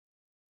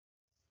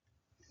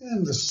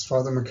And this is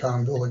Father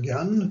McConville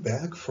again,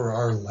 back for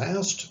our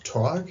last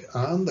talk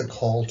on the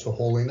call to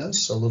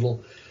holiness, a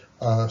little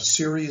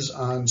series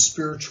on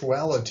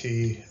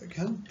spirituality,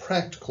 again,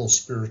 practical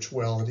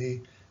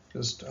spirituality,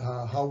 just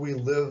how we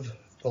live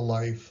the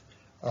life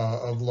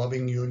of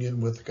loving union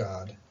with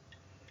God.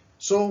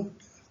 So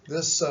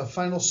this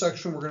final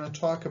section, we're going to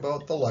talk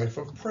about the life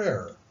of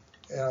prayer,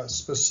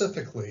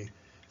 specifically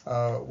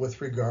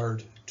with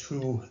regard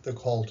to the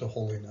call to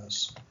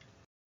holiness.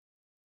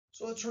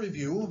 So let's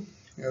review,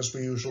 as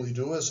we usually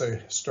do as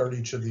I start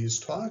each of these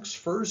talks.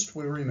 First,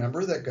 we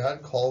remember that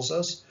God calls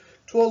us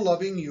to a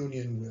loving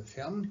union with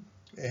Him,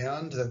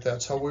 and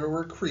that's how we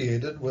were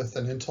created, with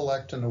an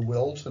intellect and a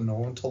will to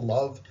know and to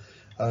love,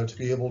 to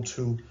be able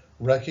to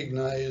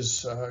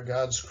recognize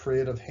God's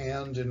creative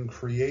hand in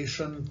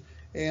creation,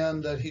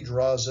 and that He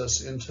draws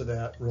us into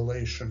that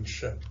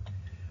relationship.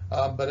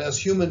 But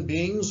as human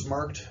beings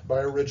marked by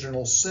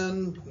original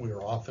sin, we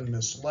are often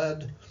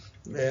misled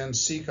and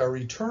seek our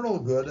eternal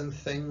good in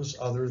things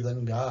other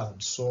than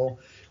God. So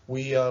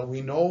we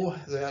know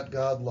that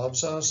God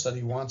loves us, that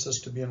He wants us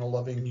to be in a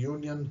loving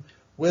union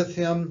with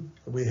Him.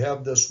 We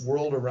have this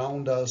world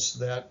around us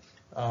that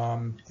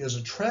is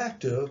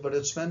attractive, but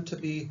it's meant to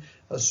be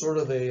a sort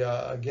of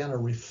again, a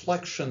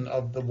reflection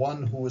of the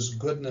one who is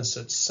goodness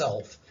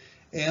itself.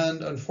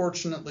 And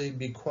unfortunately,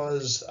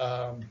 because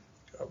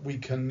we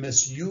can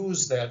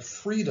misuse that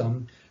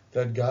freedom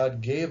that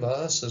God gave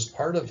us as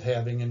part of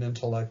having an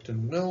intellect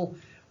and will,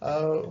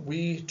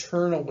 we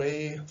turn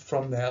away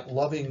from that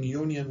loving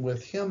union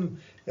with Him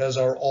as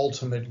our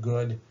ultimate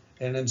good,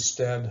 and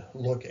instead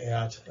look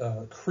at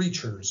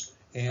creatures,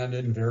 and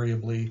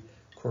invariably,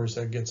 of course,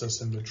 that gets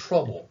us into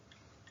trouble.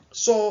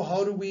 So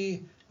how do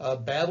we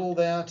battle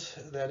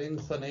that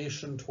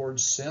inclination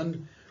towards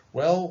sin?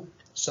 Well,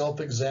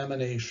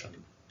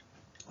 self-examination.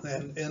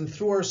 And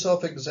through our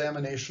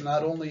self-examination,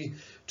 not only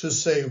to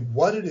say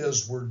what it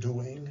is we're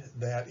doing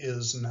that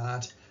is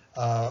not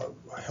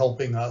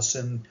helping us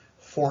in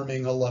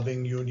forming a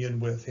loving union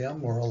with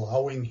Him or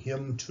allowing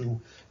Him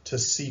to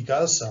seek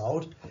us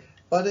out,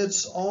 but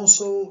it's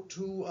also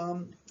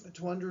to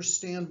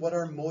understand what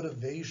our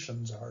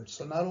motivations are.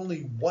 So not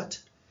only what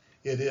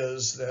it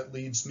is that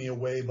leads me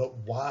away, but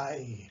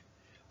why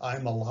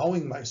I'm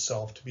allowing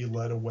myself to be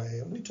led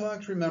away. And we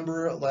talked,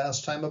 remember,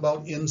 last time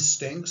about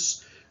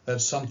instincts.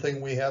 That's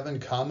something we have in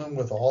common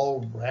with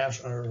all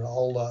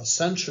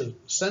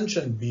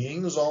sentient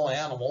beings, all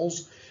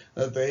animals,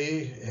 that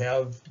they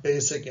have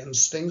basic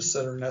instincts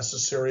that are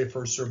necessary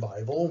for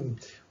survival.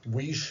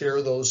 We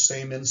share those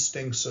same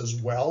instincts as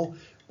well,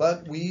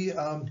 but we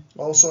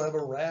also have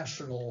a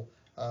rational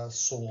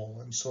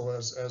soul. And so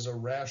as a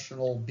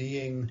rational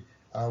being,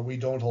 we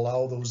don't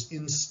allow those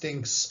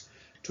instincts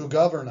to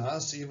govern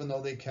us, even though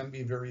they can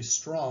be very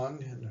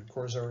strong. And of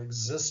course, our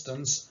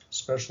existence,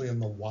 especially in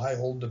the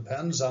wild,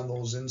 depends on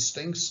those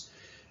instincts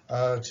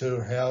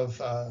to have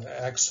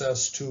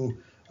access to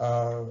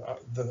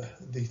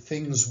the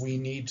things we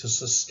need to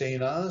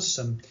sustain us,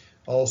 and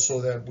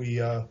also that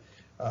we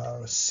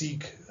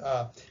seek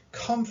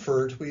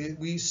comfort.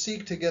 We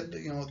seek to get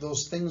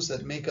those things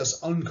that make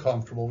us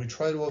uncomfortable. We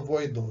try to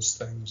avoid those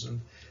things,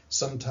 and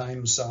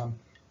sometimes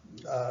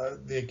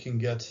they can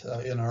get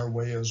in our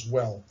way as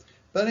well.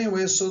 But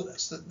anyway, so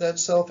that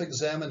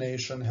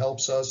self-examination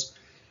helps us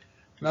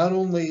not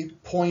only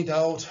point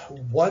out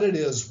what it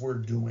is we're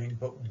doing,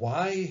 but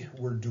why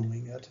we're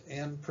doing it,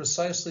 and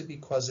precisely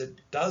because it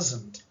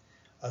doesn't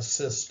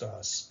assist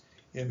us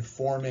in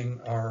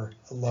forming our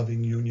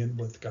loving union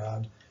with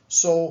God.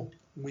 So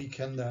we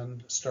can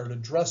then start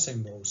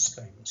addressing those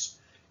things,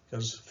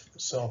 because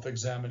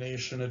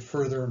self-examination, it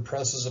further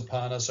impresses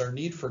upon us our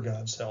need for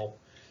God's help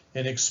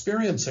in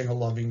experiencing a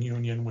loving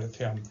union with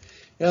Him.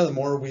 The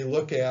more we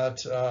look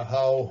at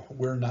how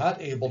we're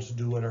not able to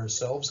do it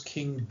ourselves,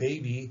 King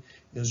Baby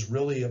is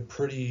really a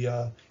pretty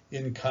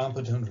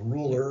incompetent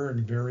ruler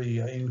and very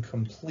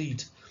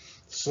incomplete.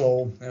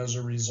 So as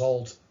a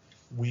result,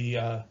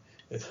 the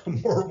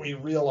more we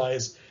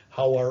realize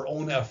how our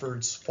own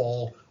efforts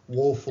fall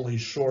woefully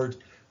short,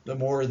 the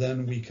more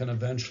then we can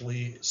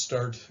eventually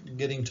start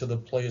getting to the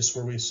place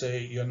where we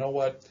say, you know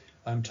what,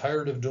 I'm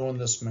tired of doing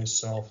this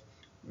myself.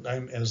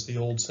 As the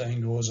old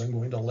saying goes, I'm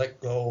going to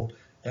let go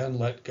and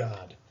let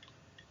God.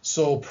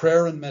 So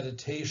prayer and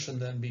meditation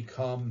then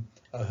become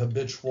a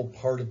habitual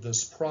part of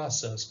this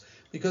process,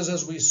 because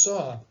as we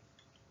saw,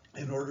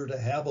 in order to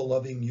have a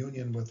loving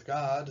union with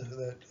God,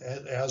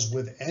 that as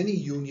with any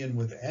union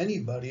with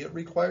anybody, it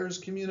requires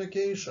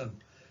communication.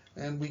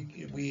 And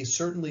we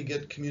certainly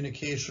get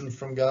communication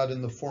from God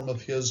in the form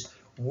of His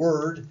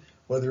Word,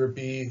 whether it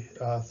be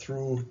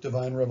through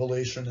divine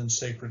revelation in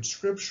sacred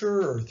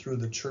scripture or through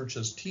the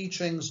church's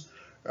teachings.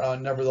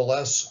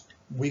 Nevertheless,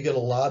 we get a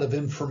lot of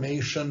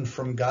information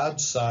from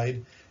God's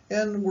side,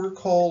 and we're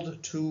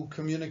called to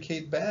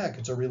communicate back.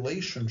 It's a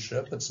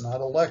relationship, it's not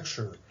a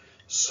lecture.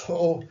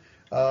 So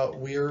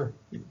we're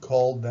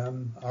called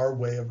then, our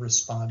way of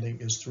responding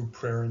is through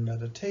prayer and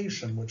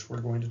meditation, which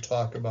we're going to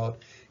talk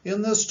about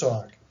in this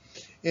talk.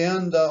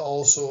 And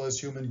also, as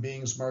human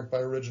beings marked by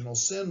original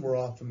sin, we're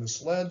often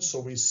misled.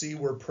 So we see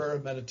where prayer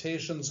and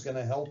meditation is going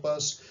to help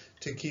us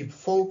to keep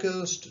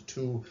focused,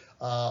 to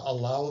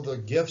allow the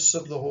gifts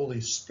of the Holy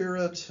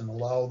Spirit and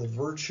allow the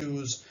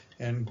virtues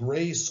and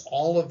grace,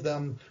 all of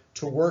them,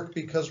 to work,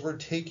 because we're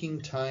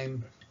taking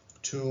time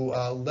to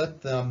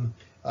let them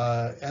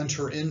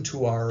enter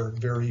into our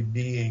very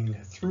being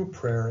through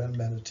prayer and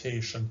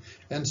meditation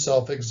and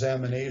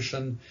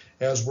self-examination.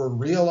 As we're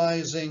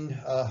realizing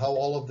how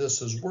all of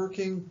this is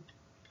working,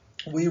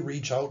 we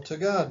reach out to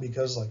God,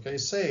 because, like I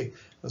say,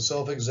 the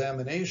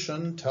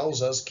self-examination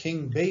tells us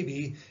King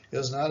Baby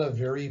is not a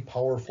very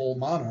powerful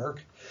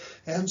monarch,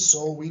 and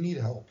so we need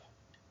help.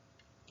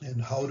 And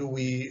how do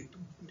we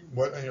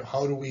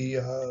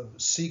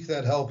seek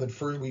that help? At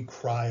first, we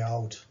cry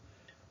out.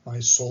 My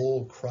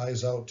soul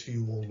cries out to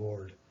you, O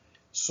Lord.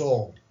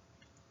 So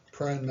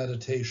prayer and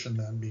meditation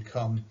then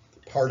become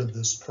part of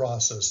this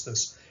process,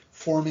 this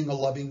forming a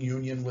loving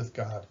union with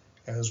God,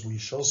 as we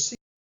shall see.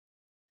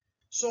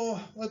 So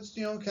let's,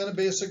 kind of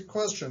basic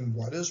question.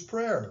 What is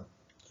prayer?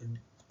 It's a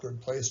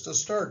good place to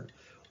start.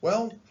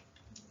 Well,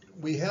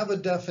 we have a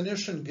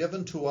definition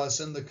given to us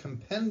in the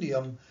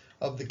compendium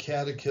of the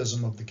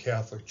Catechism of the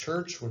Catholic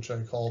Church, which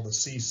I call the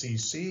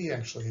CCC.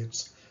 Actually,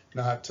 it's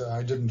not,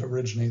 I didn't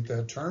originate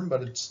that term,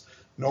 but it's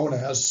known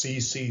as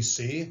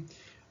CCC.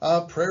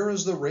 Prayer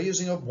is the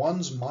raising of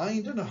one's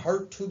mind and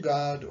heart to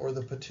God, or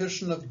the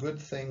petition of good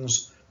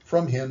things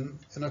from Him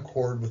in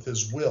accord with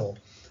His will.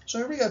 So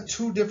here we got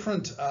two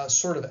different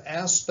sort of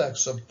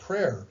aspects of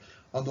prayer.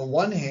 On the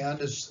one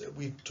hand,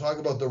 we talk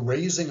about the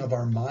raising of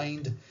our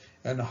mind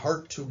and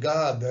heart to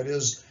God. That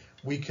is,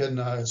 we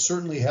can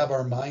certainly have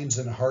our minds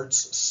and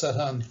hearts set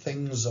on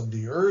things of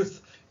the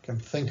earth. Can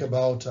think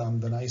about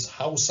the nice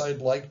house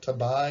I'd like to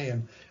buy,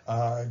 and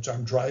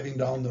I'm driving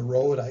down the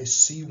road, I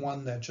see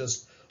one that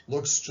just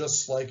looks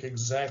just like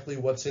exactly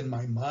what's in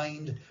my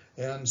mind,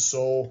 and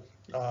so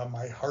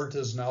my heart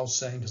is now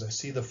saying, because I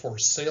see the for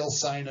sale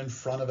sign in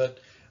front of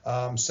it,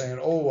 saying,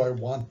 oh, I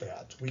want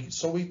that.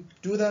 So we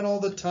do that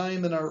all the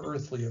time in our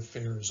earthly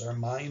affairs. Our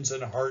minds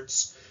and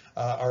hearts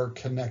are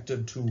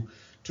connected to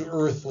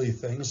earthly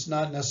things,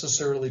 not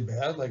necessarily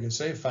bad. Like I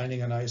say,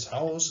 finding a nice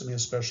house,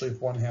 especially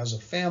if one has a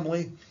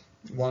family,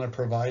 want to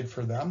provide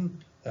for them,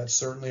 that's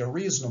certainly a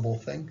reasonable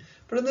thing.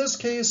 But in this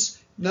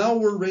case, now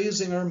we're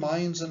raising our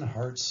minds and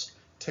hearts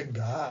to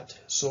God.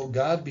 So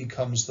God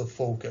becomes the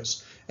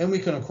focus. And we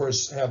can, of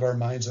course, have our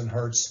minds and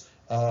hearts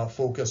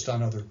focused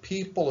on other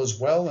people as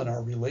well, in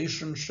our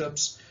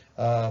relationships,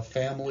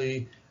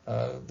 family,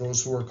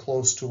 those who are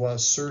close to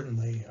us.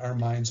 Certainly our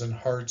minds and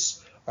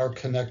hearts are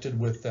connected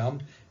with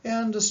them,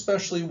 and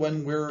especially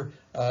when we're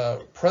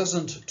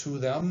present to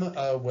them,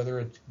 whether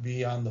it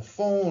be on the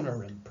phone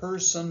or in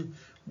person,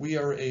 we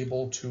are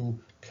able to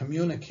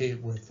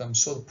communicate with them.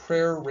 So the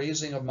prayer,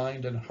 raising of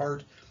mind and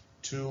heart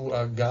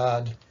to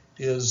God,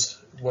 is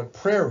what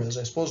prayer is.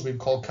 I suppose we'd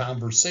call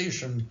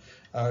conversation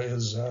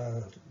is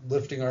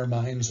lifting our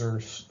minds or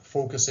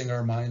focusing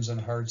our minds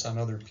and hearts on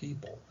other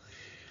people.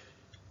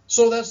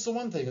 So that's the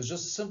one thing, is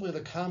just simply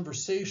the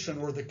conversation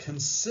or the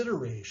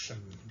consideration,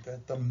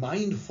 that the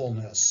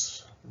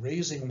mindfulness,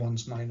 raising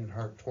one's mind and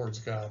heart towards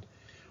God,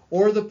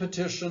 or the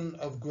petition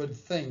of good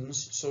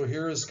things. So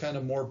here is kind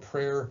of more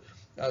prayer.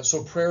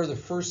 So prayer, the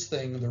first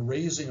thing, the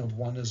raising of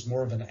one, is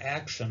more of an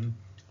action.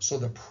 So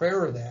the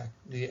prayer of that,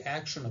 the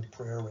action of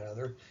prayer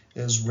rather,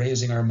 is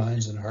raising our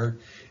minds and heart.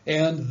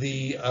 And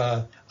the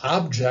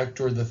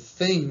object, or the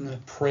thing,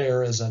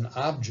 prayer as an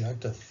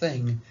object, a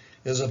thing,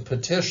 is a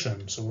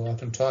petition. So we'll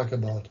often talk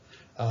about,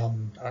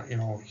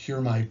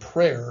 hear my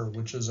prayer,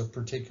 which is a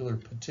particular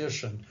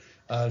petition.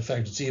 In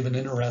fact, it's even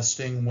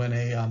interesting when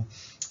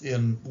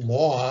in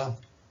law,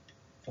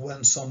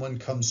 when someone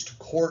comes to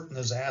court and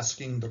is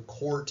asking the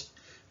court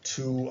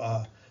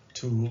to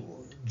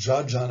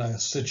judge on a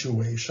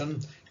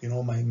situation.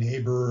 My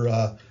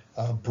neighbor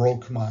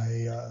broke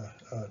my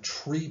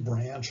tree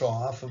branch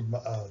off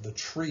of the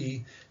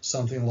tree,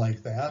 something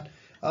like that.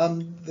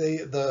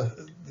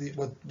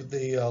 What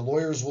the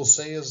lawyers will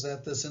say is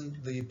that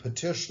the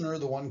petitioner,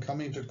 the one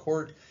coming to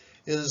court,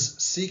 is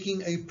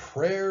seeking a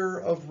prayer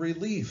of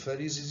relief, that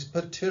he's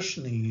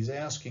petitioning, he's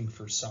asking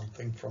for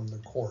something from the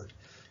court.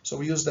 So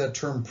we use that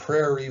term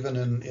prayer even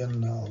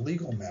in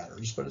legal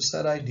matters, but it's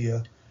that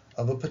idea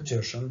of a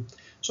petition.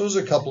 So there's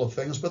a couple of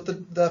things, but the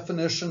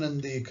definition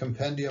in the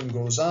compendium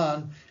goes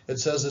on. It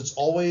says it's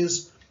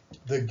always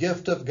the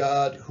gift of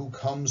God who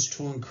comes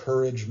to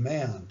encourage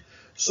man.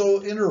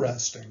 So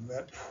interesting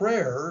that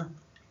prayer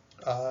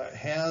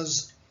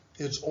has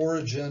its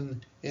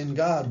origin in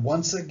God.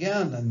 Once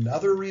again,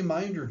 another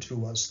reminder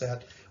to us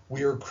that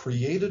we are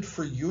created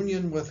for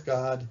union with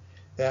God.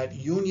 That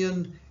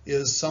union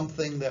is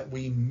something that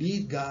we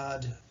need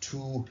God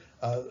to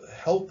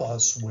help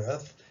us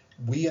with.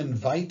 We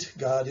invite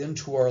God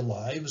into our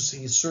lives.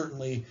 He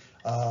certainly,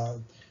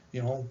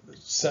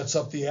 sets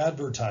up the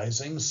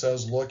advertising,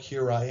 says, look,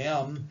 here I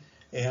am.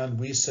 And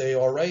we say,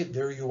 all right,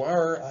 there you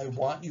are. I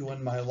want you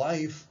in my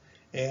life.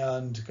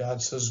 And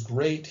God says,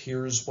 great,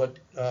 here's what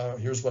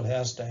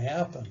has to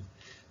happen.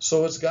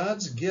 So it's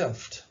God's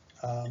gift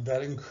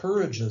that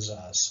encourages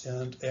us.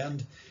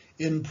 And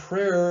in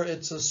prayer,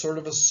 it's a sort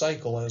of a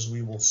cycle, as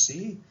we will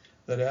see,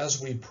 that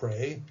as we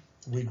pray,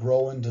 we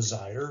grow in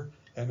desire,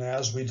 and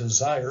as we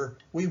desire,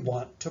 we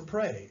want to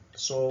pray.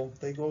 So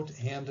they go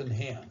hand in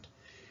hand.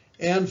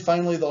 And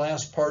finally, the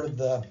last part of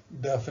the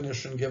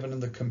definition given in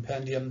the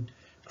compendium,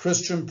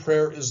 Christian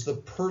prayer is the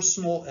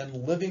personal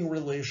and living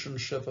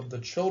relationship of the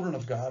children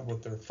of God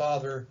with their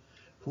Father,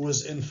 who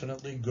is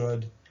infinitely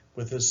good,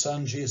 with his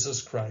Son,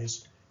 Jesus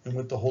Christ, and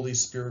with the Holy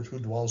Spirit who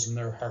dwells in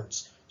their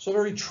hearts. So a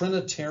very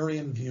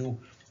Trinitarian view.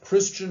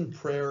 Christian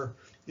prayer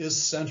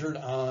is centered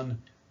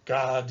on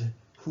God,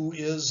 who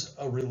is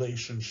a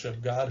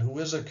relationship, God, who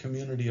is a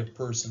community of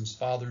persons,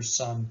 Father,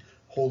 Son,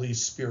 Holy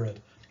Spirit.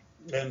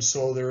 And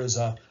so there is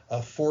a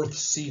fourth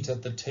seat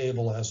at the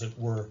table, as it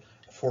were,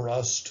 for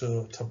us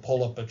to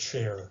pull up a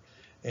chair.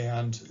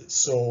 And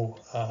so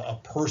a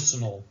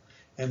personal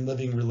and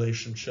living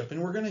relationship.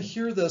 And we're going to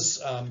hear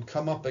this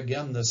come up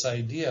again, this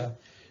idea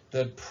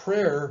that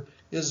prayer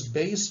is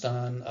based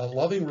on a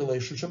loving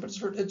relationship, but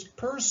it's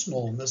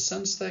personal in the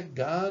sense that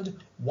God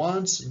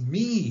wants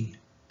me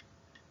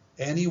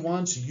and he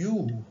wants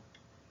you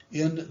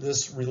in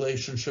this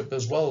relationship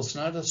as well. It's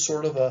not a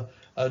sort of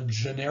a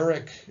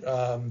generic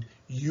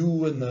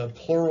you in the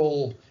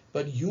plural,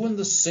 but you in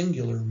the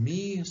singular,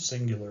 me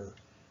singular,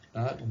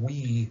 not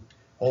we,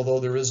 although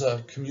there is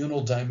a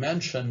communal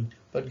dimension,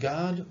 but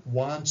God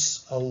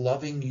wants a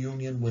loving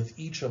union with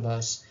each of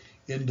us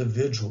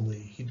individually.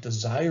 He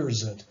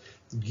desires it,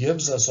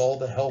 gives us all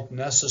the help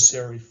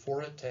necessary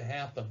for it to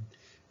happen.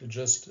 It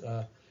just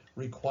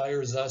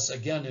requires us,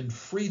 again, in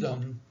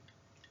freedom.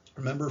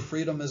 Remember,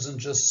 freedom isn't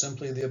just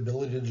simply the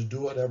ability to do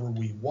whatever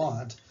we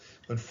want,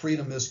 but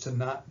freedom is to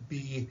not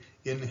be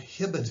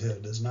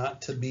inhibited, is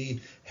not to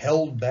be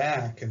held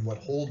back. And what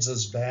holds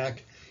us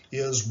back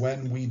is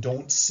when we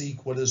don't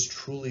seek what is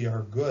truly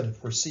our good.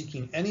 If we're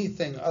seeking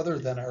anything other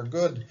than our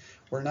good,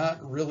 we're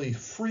not really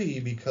free,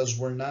 because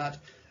we're not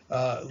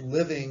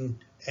living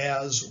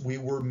as we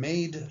were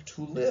made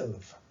to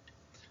live.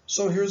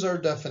 So here's our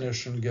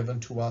definition given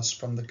to us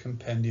from the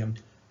compendium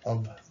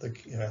of the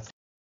Catholic.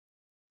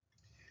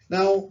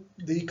 Now,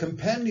 the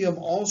compendium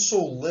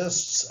also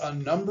lists a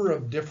number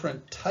of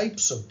different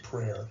types of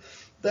prayer.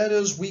 That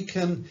is, we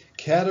can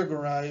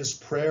categorize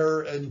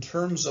prayer in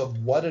terms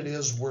of what it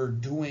is we're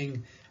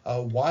doing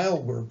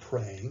while we're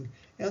praying,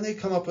 and they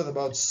come up with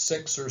about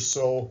 6 or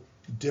so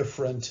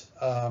different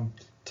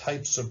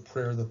types of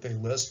prayer that they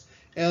list,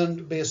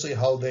 and basically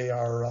how they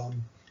are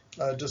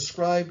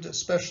described,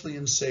 especially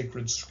in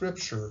sacred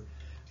scripture.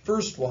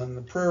 First one,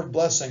 the prayer of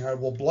blessing. I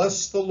will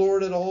bless the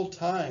Lord at all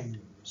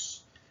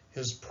times,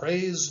 his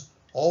praise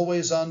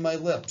always on my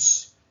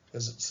lips,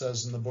 as it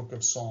says in the book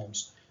of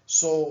Psalms.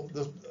 So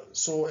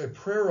a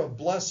prayer of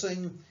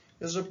blessing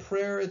is a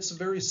prayer, it's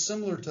very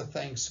similar to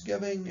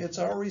thanksgiving. It's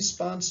our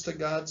response to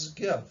God's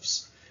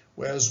gifts.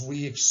 As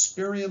we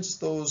experience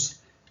those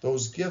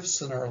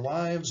gifts in our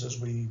lives, as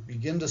we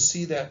begin to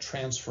see that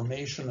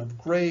transformation of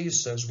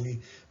grace, as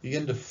we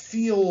begin to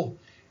feel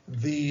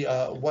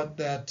what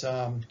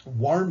that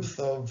warmth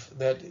of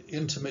that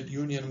intimate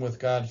union with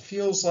God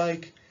feels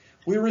like,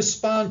 we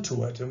respond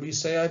to it and we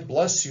say, I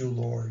bless you,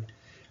 Lord.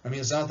 I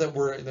mean, it's not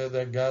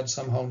that God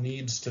somehow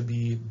needs to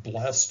be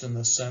blessed in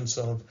the sense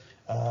of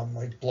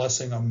like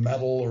blessing a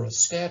medal or a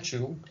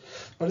statue,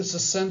 but it's a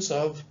sense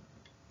of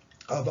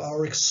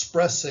our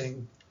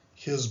expressing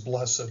his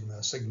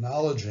blessedness,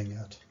 acknowledging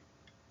it.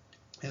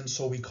 And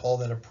so we call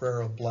that a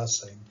prayer of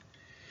blessing,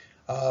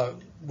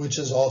 which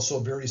is also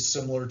very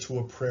similar to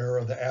a prayer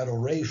of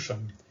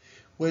adoration,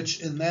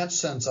 which in that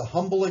sense, a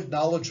humble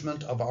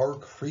acknowledgement of our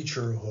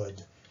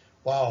creaturehood.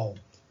 Wow.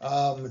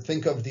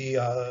 Think of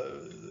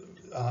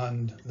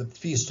on the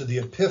Feast of the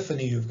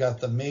Epiphany, you've got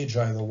the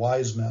Magi, the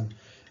wise men,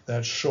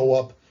 that show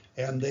up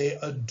and they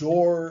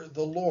adore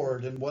the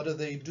Lord. And what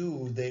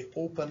do? They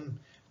open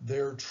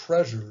their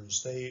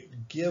treasures. They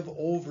give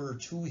over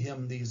to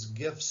him these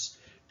gifts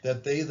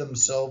that they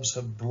themselves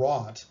have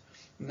brought.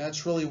 And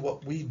that's really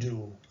what we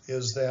do,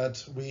 is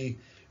that we,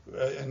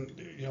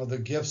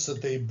 the gifts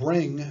that they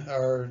bring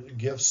are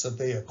gifts that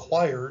they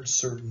acquired,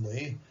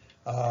 certainly.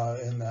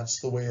 And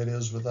that's the way it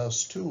is with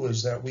us too,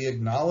 is that we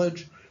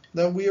acknowledge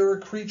that we are a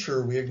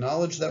creature. We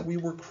acknowledge that we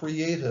were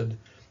created.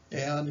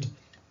 And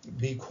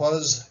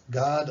because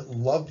God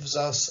loves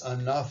us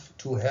enough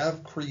to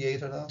have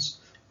created us,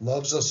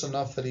 loves us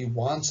enough that he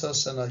wants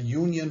us in a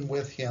union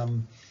with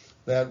him,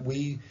 that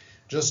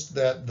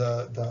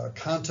the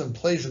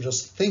contemplation,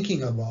 just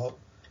thinking about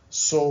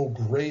so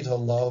great a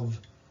love,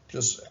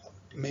 just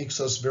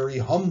makes us very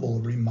humble,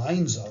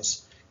 reminds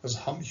us, because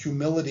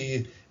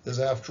humility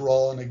is, after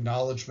all, an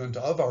acknowledgement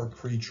of our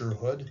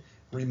creaturehood,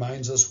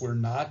 reminds us we're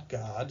not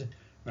God.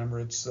 Remember,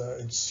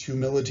 it's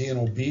humility and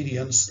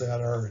obedience that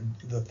are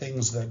the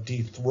things that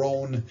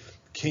dethrone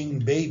King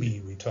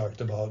Baby we talked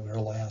about in our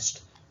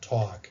last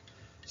talk.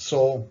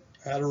 So,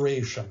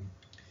 adoration.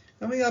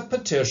 Then we got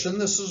petition.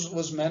 This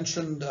was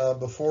mentioned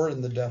before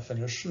in the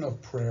definition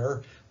of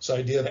prayer. This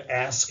idea of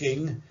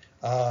asking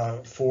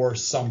for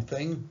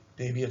something.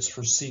 Maybe it's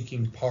for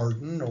seeking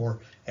pardon or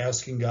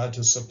asking God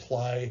to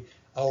supply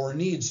our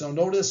needs. Now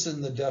notice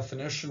in the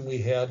definition we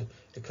had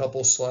a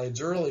couple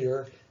slides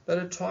earlier that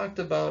it talked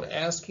about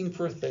asking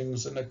for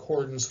things in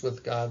accordance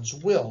with God's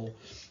will.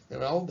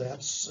 Well,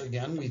 that's,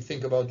 again, we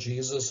think about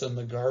Jesus in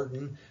the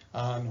garden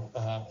on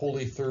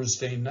Holy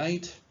Thursday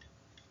night,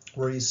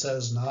 where he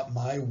says,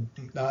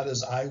 not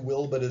as I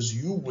will, but as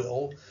you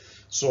will.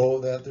 So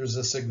that there's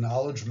this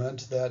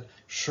acknowledgement that,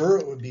 sure,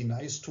 it would be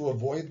nice to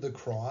avoid the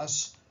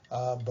cross,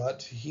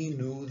 but he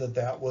knew that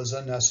that was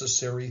a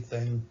necessary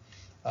thing.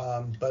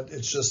 But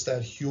it's just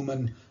that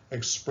human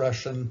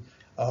expression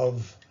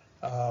of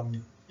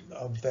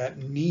that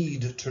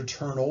need to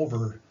turn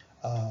over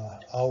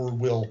our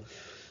will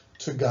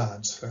to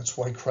God's. That's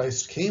why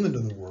Christ came into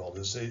the world,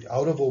 is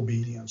out of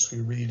obedience. We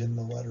read in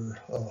the letter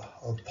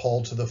of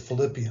Paul to the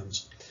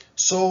Philippians.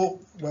 So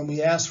when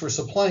we ask for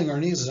supplying our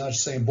needs, it's not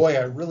just saying, boy,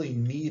 I really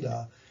need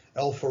a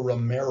Alfa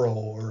Romero,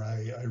 or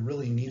I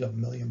really need $1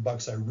 million.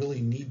 I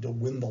really need to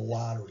win the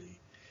lottery.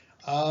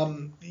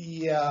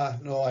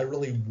 I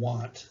really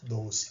want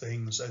those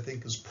things, I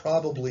think, is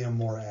probably a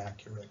more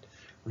accurate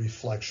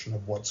reflection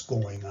of what's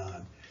going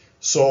on.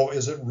 So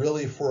is it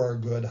really for our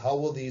good? How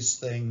will these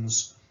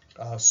things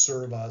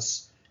serve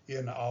us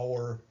in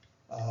our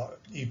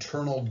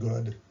eternal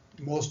good?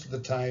 Most of the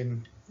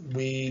time,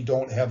 we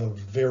don't have a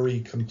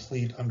very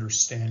complete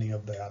understanding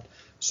of that.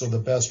 So the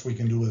best we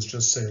can do is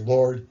just say,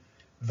 Lord,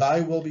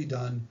 thy will be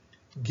done.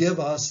 Give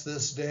us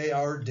this day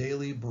our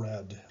daily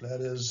bread.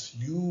 That is,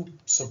 you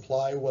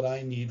supply what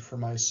I need for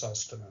my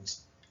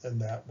sustenance,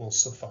 and that will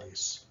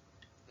suffice.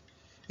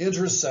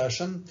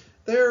 Intercession.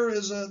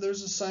 There's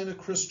a sign of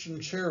Christian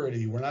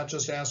charity. We're not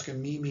just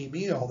asking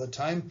me all the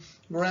time.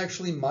 We're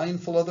actually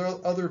mindful of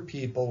other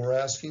people. We're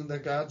asking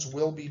that God's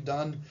will be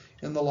done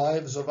in the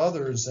lives of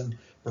others, and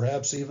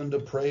perhaps even to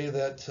pray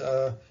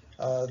that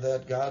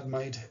God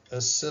might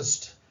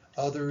assist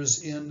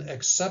others in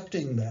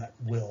accepting that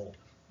will,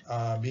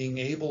 being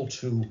able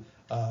to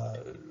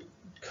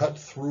cut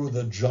through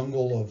the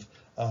jungle of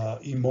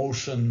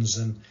emotions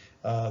and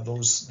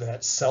that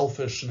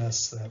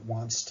selfishness that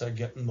wants to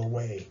get in the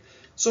way.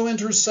 So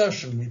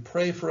intercession, we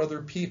pray for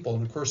other people.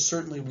 And of course,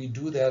 certainly we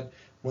do that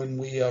when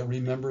we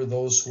remember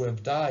those who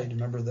have died,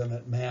 remember them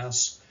at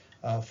Mass.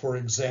 For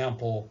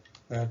example,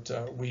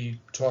 that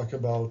we talk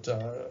about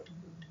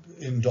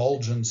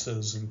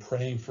indulgences and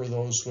praying for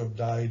those who have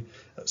died,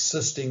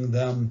 assisting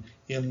them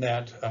in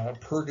that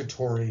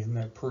purgatory, in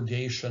that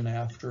purgation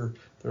after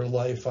their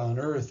life on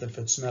earth, if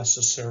it's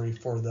necessary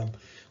for them.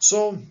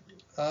 So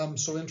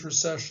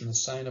intercession, a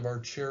sign of our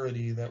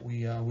charity that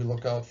we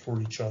look out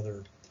for each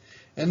other.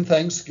 And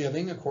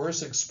thanksgiving, of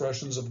course,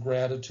 expressions of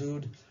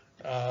gratitude,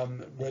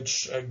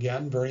 which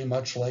again, very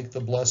much like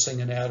the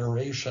blessing and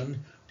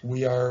adoration,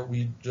 we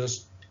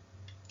just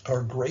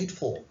are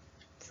grateful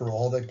for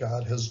all that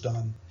God has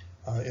done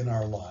in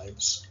our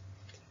lives.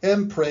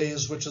 And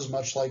praise, which is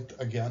much like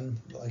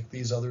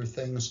these other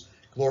things,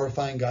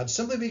 glorifying God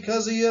simply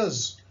because he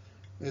is.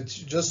 It's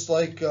just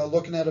like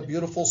looking at a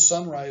beautiful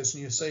sunrise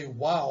and you say,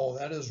 wow,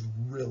 that is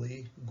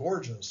really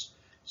gorgeous.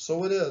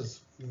 So it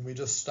is. When we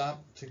just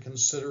stop to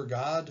consider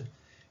God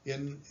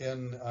in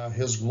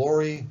his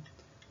glory,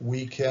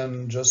 we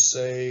can just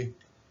say,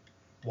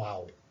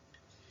 wow.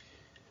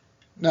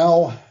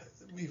 Now,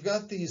 we've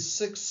got these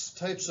 6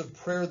 types of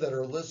prayer that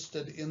are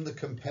listed in the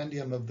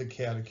compendium of the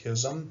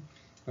Catechism,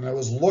 and I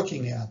was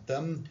looking at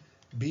them.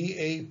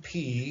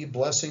 BAP,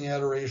 Blessing,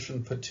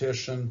 Adoration,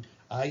 Petition.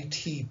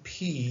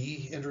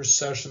 ITP,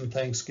 Intercession,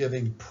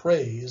 Thanksgiving,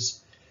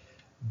 Praise.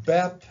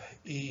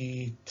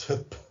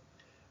 BAPTIP,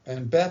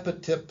 and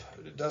BAPTIP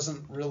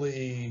doesn't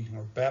really,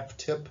 or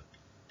BAPTIP,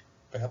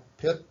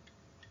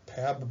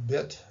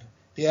 PABBIT,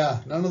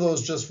 none of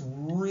those just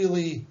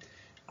really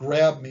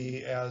grab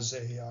me as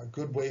a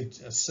good way,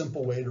 a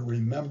simple way to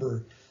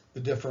remember the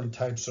different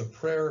types of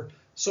prayer.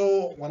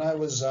 So when I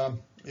was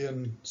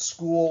in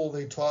school,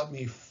 they taught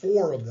me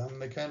 4 of them.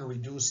 They kind of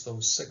reduced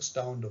those 6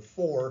 down to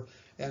 4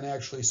 and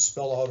actually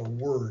spell out a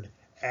word,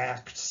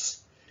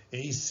 ACTS,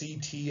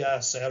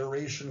 ACTS,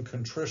 adoration,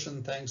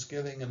 contrition,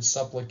 thanksgiving, and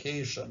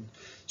supplication.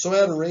 So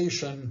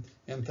adoration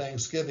and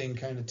thanksgiving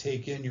kind of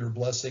take in your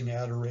blessing,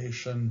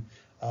 adoration,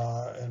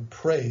 and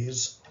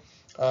praise.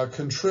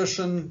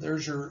 Contrition,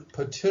 there's your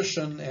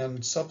petition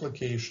and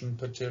supplication,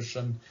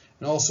 petition,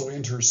 and also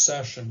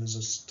intercession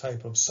is a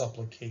type of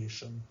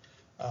supplication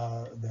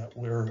that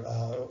we're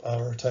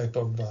our type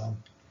of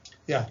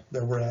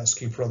that we're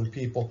asking for other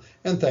people.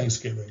 And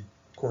thanksgiving,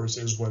 of course,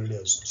 is what it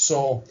is.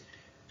 So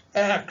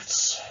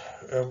acts,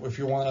 if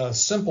you want a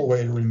simple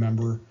way to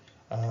remember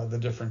the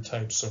different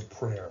types of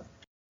prayer.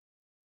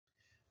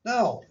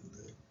 Now,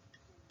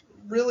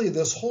 really,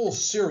 this whole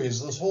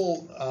series,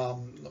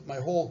 my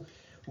whole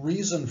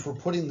reason for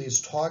putting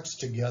these talks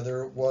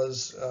together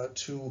was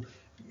to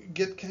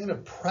get kind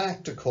of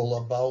practical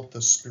about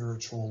the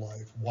spiritual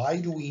life.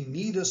 Why do we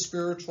need a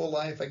spiritual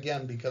life?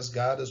 Again, because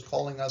God is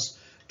calling us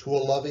to a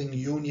loving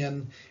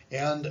union,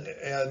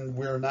 and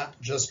we're not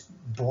just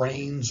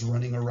brains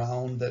running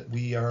around, that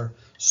we are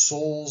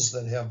souls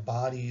that have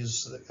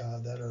bodies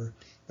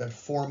that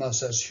form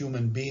us as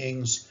human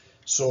beings.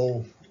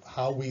 So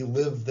how we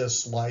live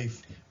this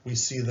life, we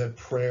see that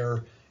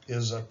prayer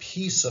is a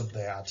piece of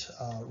that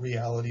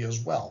reality as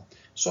well.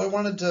 So I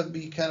wanted to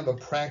be kind of a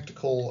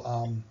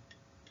practical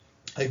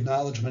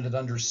acknowledgement and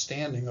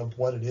understanding of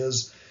what it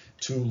is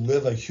to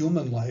live a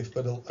human life,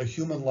 but a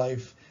human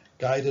life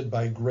guided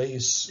by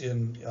grace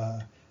in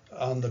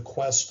on the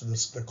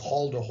quest, the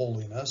call to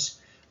holiness.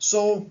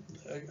 So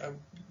I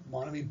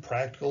want to be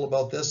practical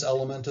about this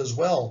element as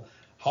well.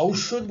 How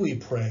should we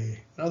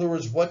pray? In other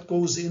words, what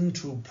goes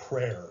into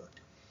prayer?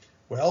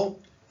 Well,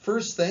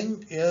 first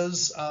thing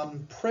is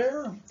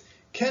prayer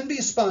can be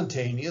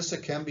spontaneous.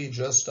 It can be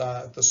just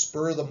at the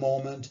spur of the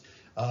moment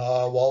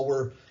while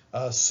we're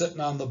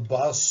sitting on the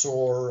bus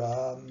or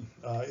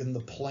in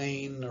the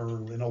plane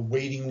or in a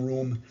waiting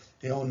room.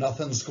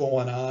 Nothing's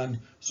going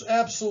on. There's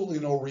absolutely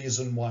no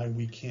reason why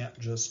we can't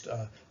just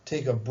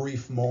take a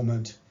brief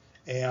moment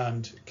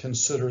and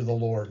consider the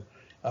Lord.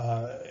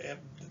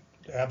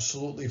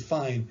 Absolutely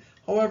fine.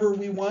 However,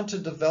 we want to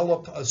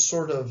develop a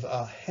sort of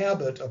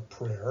habit of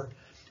prayer,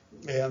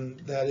 and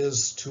that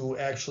is to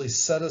actually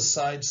set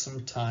aside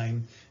some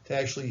time to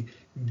actually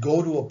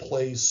go to a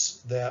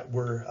place that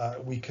where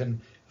we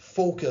can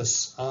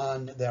focus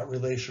on that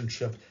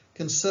relationship.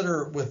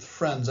 Consider with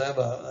friends. I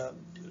have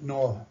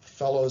know a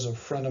fellow is a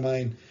friend of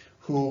mine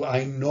who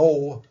I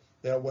know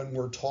that when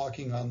we're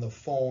talking on the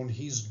phone,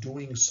 he's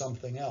doing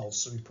something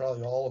else. So we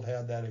probably all have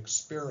had that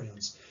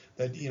experience,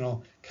 that,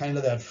 kind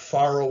of that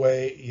far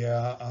away,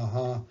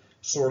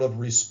 sort of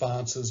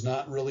responses,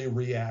 not really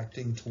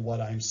reacting to what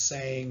I'm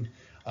saying,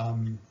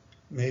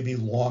 maybe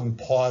long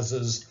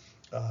pauses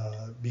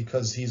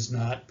because he's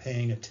not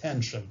paying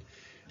attention.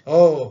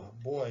 Oh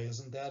boy,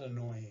 isn't that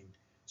annoying?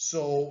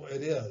 So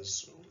it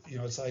is.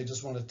 I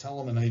just want to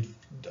tell him,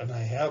 and I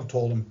have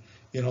told him,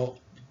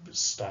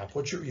 stop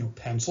what you're,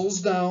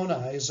 pencils down,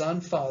 eyes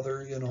on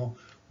Father,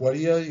 what do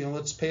you,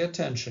 let's pay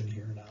attention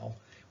here now.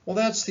 Well,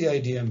 that's the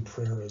idea in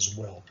prayer as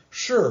well.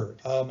 Sure,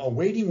 a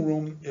waiting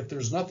room, if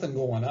there's nothing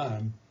going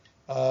on,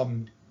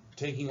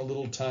 taking a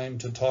little time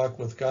to talk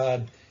with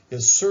God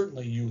is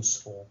certainly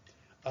useful.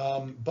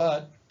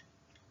 But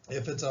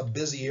if it's a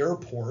busy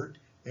airport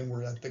and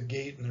we're at the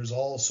gate and there's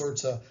all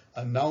sorts of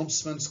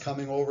announcements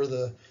coming over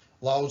the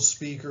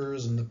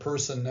loudspeakers, and the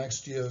person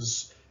next to you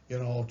is,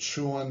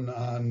 chewing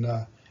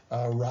on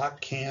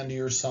rock candy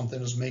or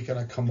something, is making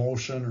a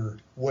commotion, or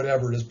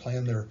whatever it is,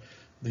 playing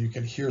you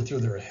can hear through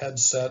their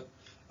headset,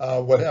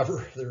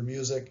 whatever, their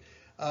music.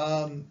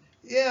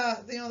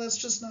 That's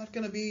just not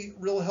going to be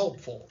real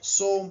helpful.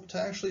 So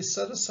to actually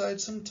set aside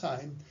some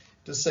time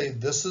to say,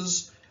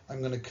 I'm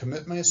going to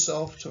commit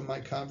myself to my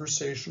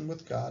conversation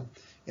with God,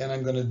 and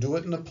I'm going to do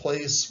it in a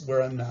place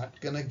where I'm not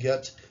going to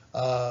get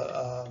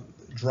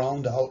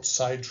drowned out,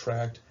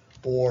 sidetracked,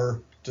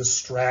 or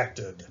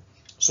distracted.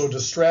 So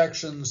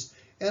distractions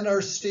and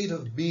our state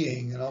of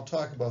being, and I'll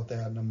talk about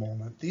that in a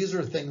moment. These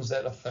are things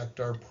that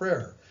affect our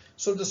prayer.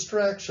 So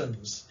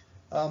distractions,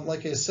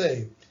 like I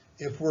say,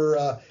 if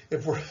we're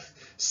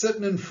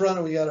sitting in front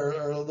of, we got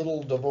our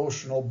little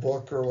devotional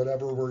book or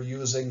whatever we're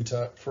using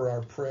for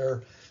our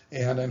prayer,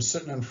 and I'm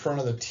sitting in front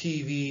of the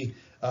TV,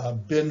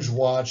 binge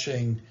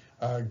watching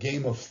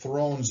Game of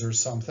Thrones or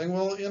something,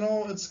 well,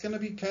 it's going to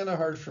be kind of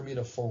hard for me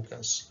to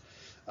focus.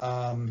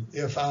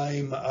 If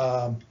I'm,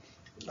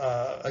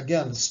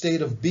 again,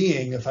 state of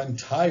being, if I'm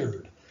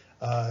tired,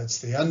 it's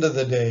the end of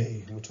the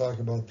day, we'll talk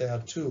about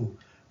that too,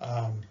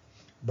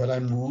 but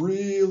I'm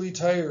really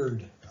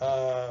tired,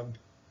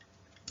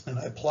 and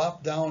I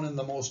plop down in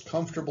the most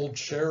comfortable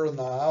chair in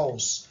the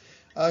house,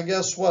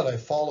 guess what? I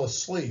fall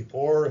asleep.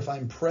 Or if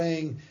I'm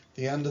praying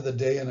the end of the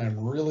day and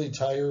I'm really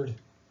tired,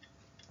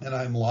 and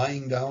I'm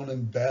lying down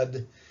in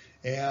bed,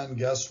 and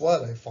guess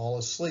what? I fall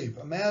asleep.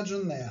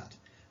 Imagine that.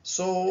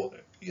 So,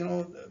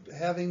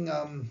 having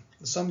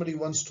somebody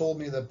once told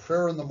me that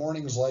prayer in the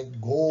morning is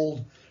like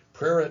gold,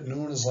 prayer at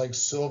noon is like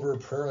silver,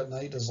 prayer at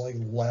night is like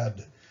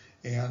lead.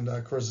 And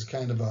of course, it's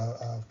kind of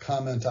a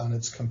comment on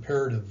its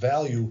comparative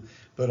value,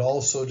 but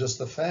also just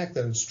the fact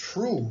that it's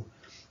true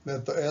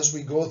that as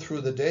we go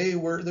through the day,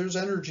 there's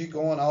energy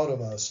going out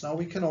of us. Now,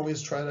 we can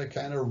always try to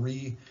kind of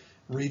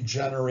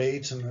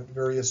regenerate, and at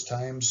various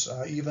times,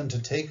 even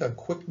to take a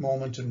quick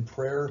moment in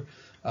prayer,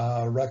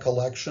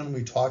 recollection.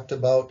 We talked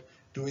about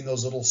doing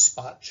those little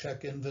spot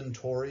check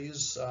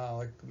inventories,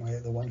 like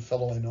the one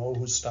fellow I know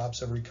who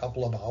stops every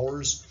couple of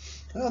hours.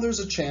 Well, there's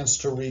a chance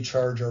to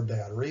recharge our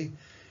battery.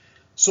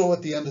 So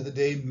at the end of the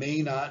day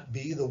may not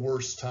be the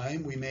worst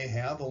time. We may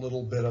have a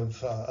little bit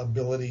of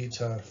ability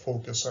to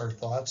focus our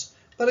thoughts.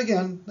 But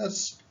again,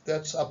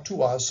 that's up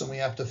to us, and we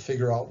have to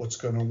figure out what's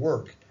going to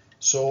work.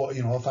 So,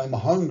 if I'm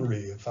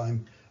hungry, if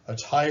I'm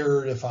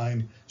tired, if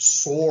I'm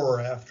sore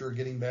after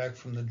getting back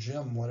from the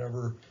gym,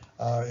 whatever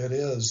it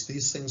is,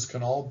 these things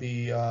can all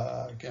be,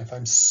 if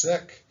I'm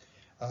sick,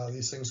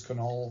 these things can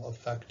all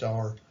affect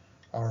our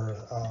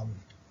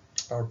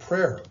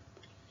prayer.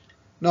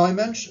 Now, I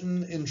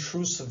mentioned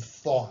intrusive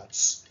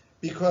thoughts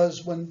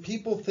because when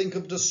people think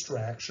of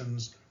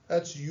distractions,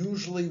 that's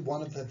usually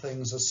one of the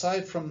things,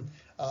 aside from,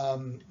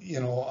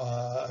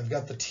 I've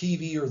got the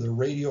TV or the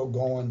radio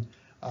going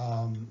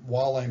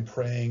while I'm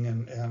praying,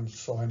 and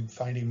so I'm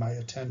finding my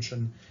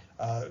attention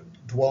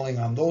dwelling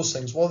on those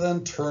things. Well,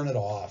 then turn it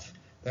off.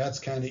 That's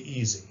kind of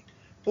easy.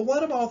 But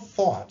what about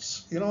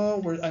thoughts?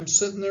 I'm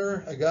sitting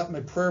there, I got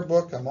my prayer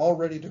book, I'm all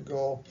ready to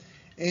go,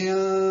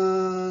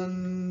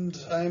 and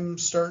I'm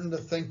starting to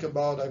think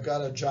about I've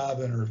got a job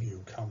interview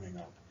coming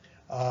up.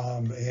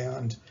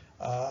 And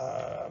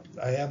I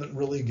haven't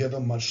really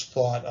given much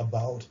thought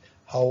about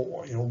how,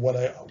 what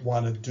I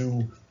want to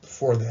do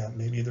for that.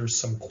 Maybe there's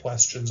some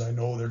questions I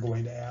know they're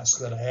going to ask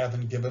that I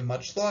haven't given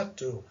much thought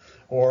to,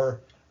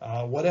 or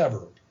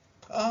whatever.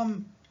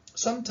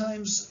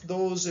 Sometimes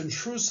those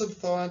intrusive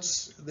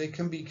thoughts, they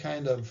can be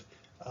kind of,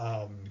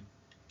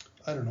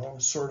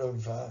 sort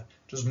of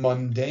just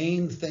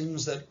mundane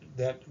things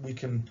that we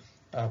can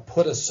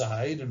put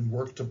aside and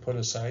work to put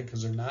aside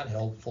because they're not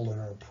helpful in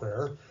our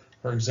prayer.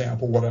 For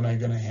example, what am I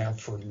going to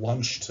have for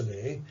lunch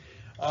today?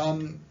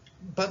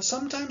 But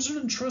sometimes an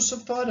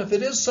intrusive thought, if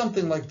it is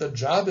something like the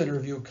job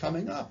interview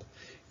coming up,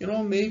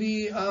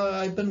 maybe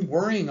I've been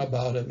worrying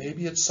about it.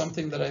 Maybe it's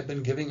something that I've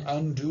been giving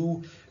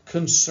undue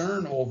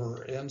concern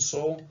over. And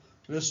so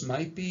this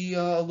might be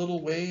a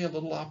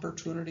little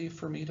opportunity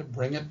for me to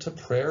bring it to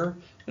prayer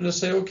and to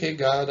say, okay,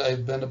 God,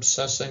 I've been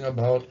obsessing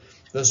about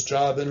this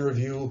job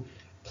interview.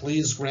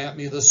 Please grant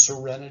me the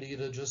serenity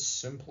to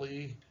just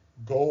simply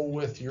go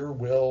with your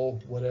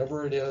will,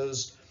 whatever it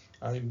is.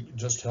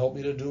 Just help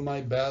me to do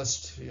my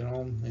best,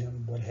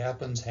 and what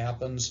happens,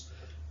 happens.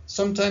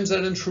 Sometimes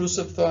that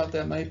intrusive thought,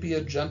 that might be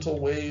a gentle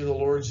way the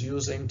Lord's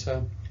using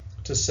to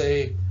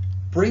say,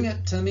 bring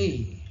it to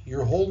me.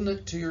 You're holding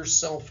it to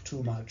yourself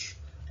too much.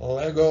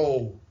 Let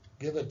go,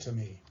 give it to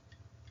me,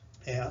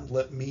 and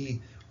let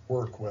me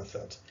work with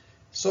it.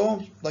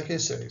 So, like I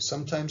say,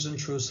 sometimes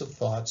intrusive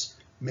thoughts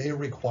may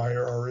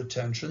require our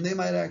attention. They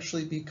might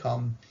actually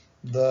become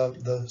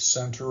the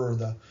center or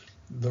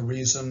the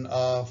reason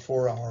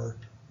for our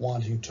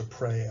wanting to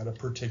pray at a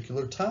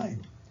particular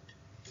time.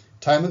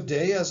 Time of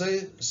day, as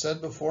I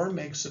said before,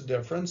 makes a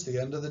difference. The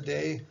end of the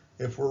day,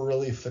 if we're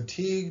really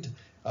fatigued,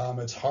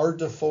 it's hard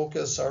to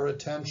focus our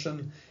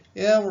attention.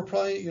 Yeah, we're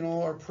probably,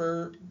 our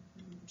prayer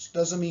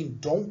doesn't mean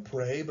don't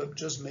pray, but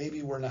just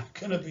maybe we're not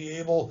going to be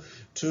able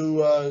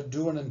to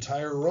do an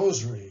entire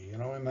rosary.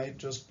 We might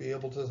just be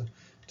able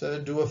to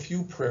do a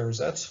few prayers.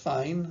 That's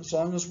fine, as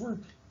long as we're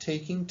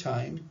taking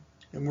time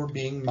and we're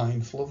being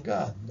mindful of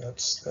God.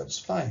 That's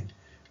fine.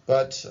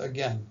 But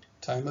again,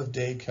 time of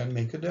day can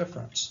make a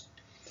difference.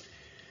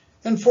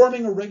 And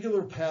forming a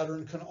regular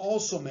pattern can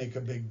also make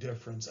a big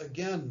difference.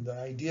 Again, the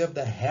idea of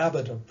the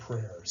habit of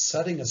prayer,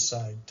 setting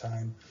aside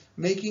time,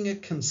 making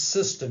it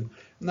consistent,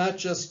 not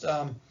just,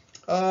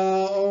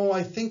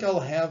 I think I'll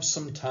have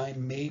some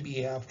time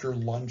maybe after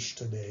lunch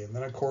today. And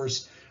then, of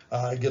course,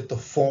 I get the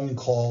phone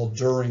call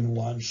during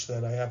lunch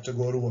that I have to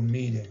go to a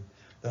meeting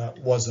that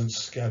wasn't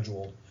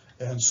scheduled.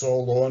 And so,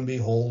 lo and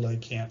behold, I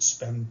can't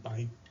spend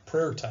my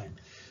prayer time.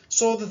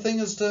 So the thing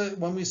is,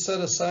 when we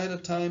set aside a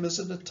time, is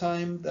it a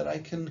time that I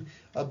can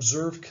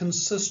observe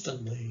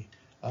consistently?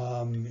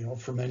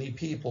 For many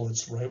people,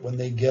 it's right when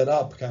they get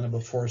up, kind of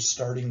before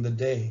starting the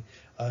day.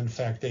 In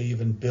fact, they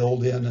even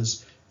build in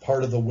as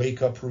part of the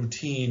wake-up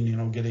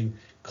routine, getting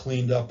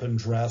cleaned up and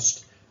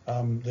dressed.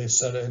 They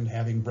set it and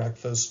having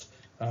breakfast.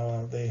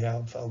 They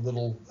have a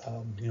little,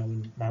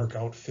 mark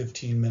out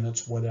 15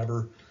 minutes,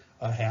 whatever,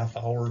 a half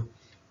hour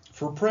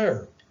for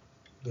prayer.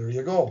 There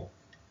you go.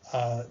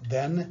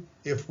 Then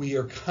if we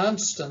are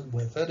constant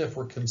with it, if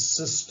we're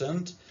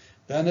consistent,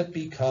 then it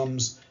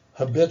becomes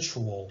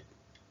habitual.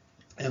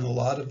 And a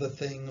lot of the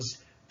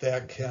things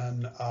that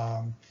can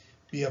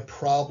be a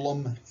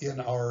problem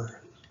in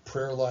our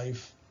prayer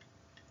life,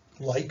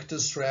 like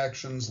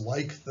distractions,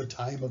 like the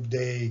time of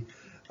day,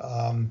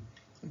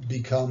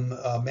 become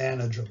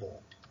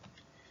manageable.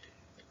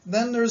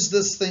 Then there's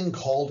this thing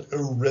called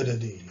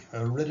aridity.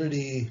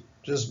 Aridity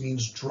just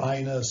means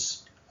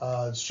dryness.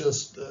 It's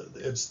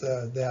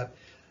that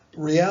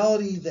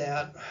reality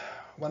that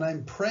when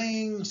I'm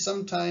praying,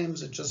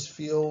 sometimes it just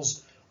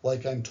feels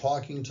like I'm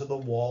talking to the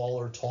wall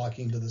or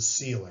talking to the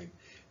ceiling,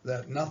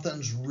 that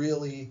nothing's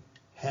really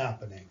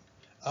happening.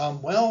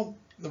 Well,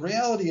 the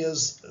reality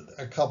is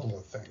a couple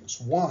of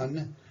things.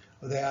 One,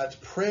 that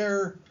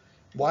prayer,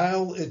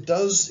 while it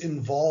does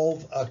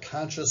involve a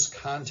conscious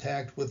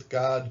contact with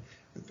God,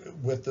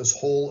 with this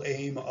whole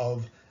aim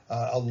of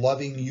a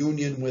loving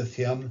union with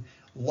Him,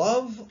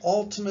 love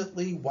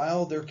ultimately,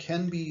 while there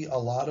can be a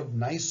lot of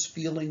nice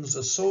feelings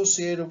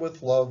associated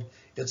with love,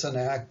 it's an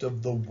act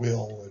of the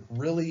will. It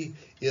really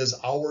is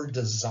our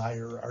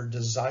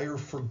desire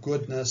for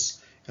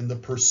goodness and the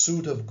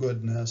pursuit of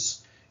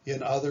goodness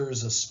in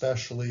others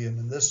especially. And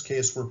in this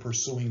case, we're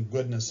pursuing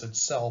goodness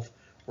itself.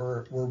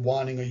 We're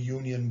wanting a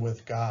union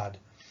with God.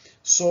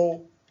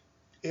 So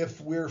if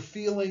we're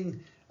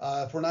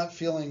not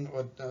feeling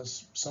what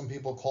some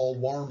people call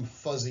warm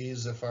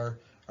fuzzies, if our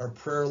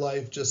prayer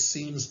life just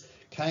seems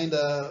kind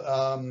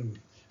of,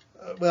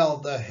 well,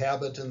 the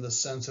habit in the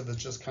sense of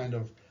it's just kind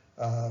of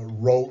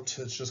rote,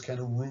 it's just kind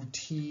of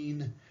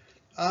routine.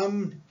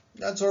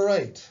 That's all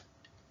right.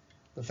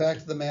 The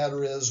fact of the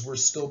matter is we're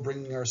still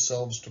bringing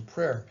ourselves to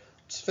prayer.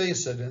 Let's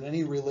face it, in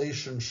any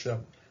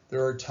relationship,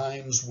 there are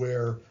times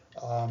where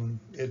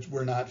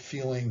we're not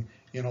feeling,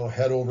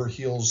 head over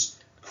heels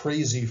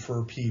crazy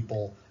for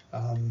people.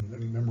 I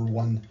remember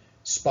one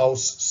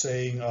spouse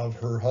saying of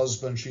her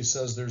husband, she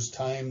says, there's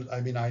times,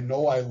 I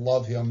know I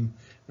love him,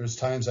 there's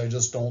times I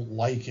just don't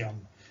like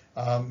him.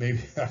 Maybe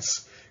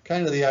that's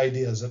kind of the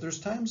idea, is that there's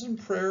times in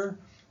prayer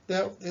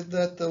that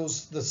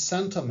the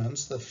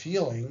sentiments, the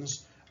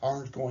feelings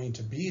aren't going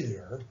to be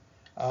there.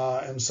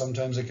 And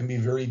sometimes it can be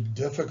very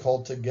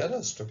difficult to get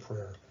us to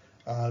prayer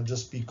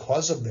just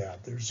because of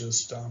that. There's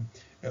just,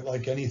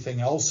 like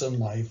anything else in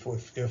life,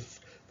 if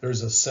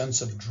there's a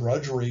sense of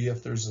drudgery,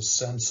 if there's a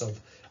sense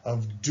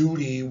of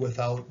duty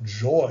without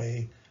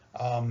joy,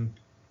 then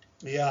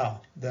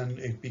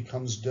it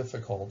becomes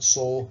difficult.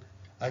 So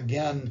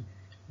again,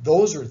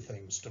 those are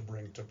things to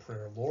bring to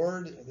prayer.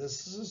 Lord,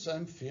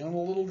 I'm feeling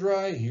a little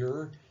dry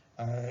here.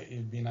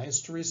 It'd be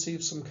nice to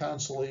receive some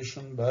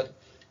consolation, but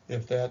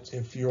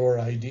if your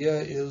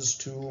idea is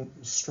to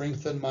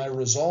strengthen my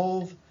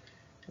resolve,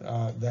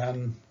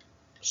 then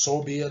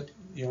so be it.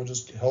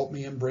 Just help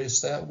me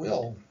embrace that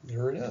will.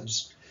 There it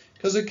is.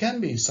 Because it can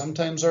be.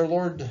 Sometimes our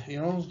Lord,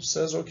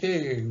 says,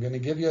 okay, I'm going to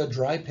give you a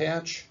dry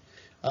patch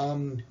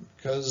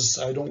because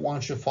I don't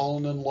want you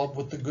falling in love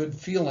with the good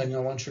feeling. I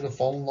want you to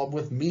fall in love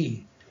with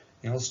me.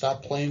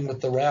 Stop playing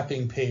with the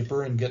wrapping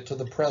paper and get to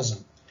the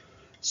present.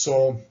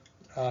 So,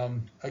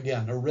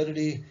 again,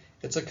 aridity,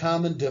 it's a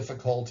common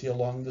difficulty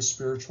along the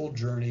spiritual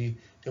journey.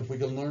 If we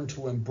can learn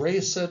to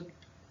embrace it,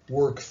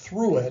 work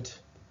through it,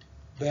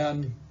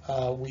 then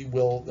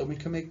we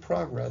can make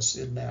progress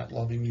in that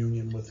loving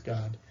union with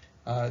God.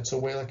 It's a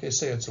way, like I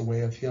say, it's a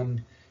way of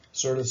Him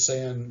sort of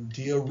saying,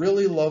 do you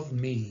really love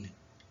me?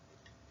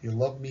 Do you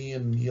love me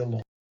and me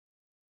alone?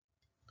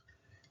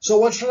 So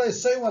what should I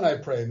say when I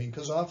pray?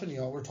 Because often,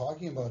 we're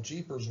talking about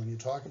jeepers. When you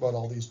talk about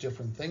all these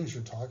different things,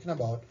 you're talking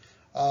about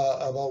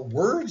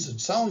words, it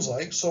sounds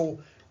like.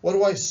 So what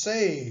do I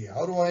say?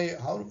 How do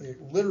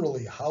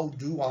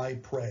I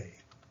pray?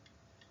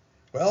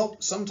 Well,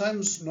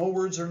 sometimes no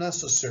words are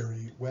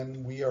necessary.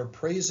 When we are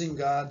praising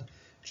God,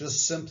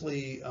 just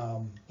simply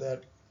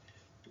that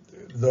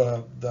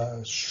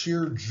the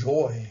sheer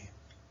joy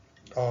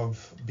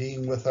of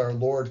being with our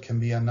Lord can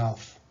be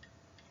enough.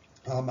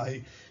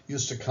 I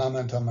used to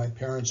comment on my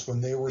parents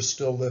when they were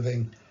still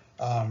living,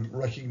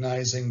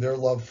 recognizing their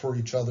love for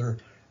each other.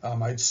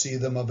 I'd see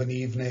them of an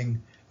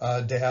evening,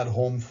 dad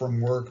home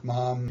from work,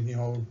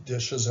 mom,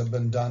 dishes have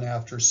been done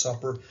after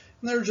supper,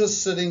 and they're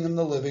just sitting in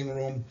the living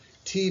room.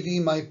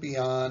 TV might be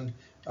on,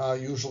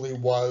 usually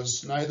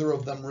was. Neither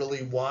of them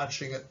really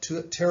watching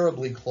it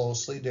terribly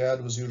closely.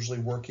 Dad was usually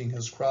working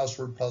his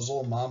crossword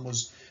puzzle. Mom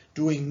was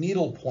doing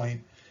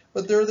needlepoint.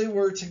 But there they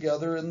were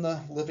together in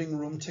the living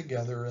room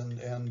together,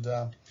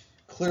 and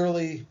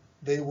clearly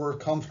they were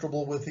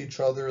comfortable with each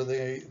other.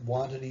 They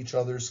wanted each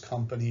other's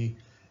company,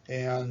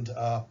 and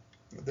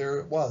there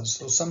it was.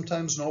 So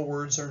sometimes no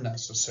words are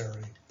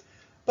necessary.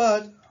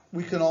 But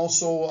we can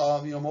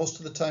also, most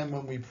of the time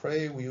when we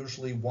pray, we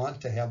usually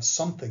want to have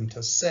something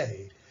to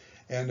say.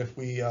 And if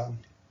we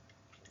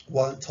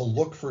want to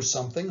look for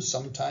something,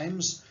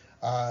 sometimes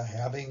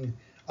having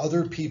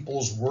other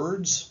people's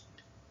words,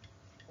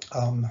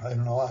 I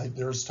don't know,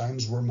 there's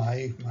times where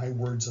my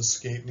words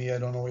escape me. I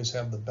don't always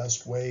have the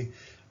best way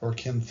or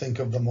can think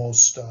of the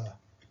most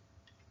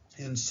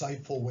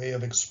insightful way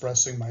of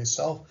expressing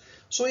myself.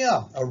 So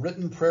yeah, a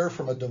written prayer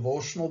from a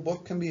devotional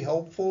book can be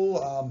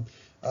helpful.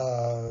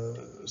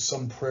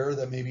 Some prayer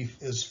that maybe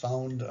is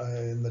found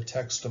in the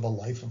text of a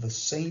life of a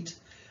saint.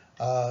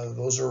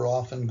 Those are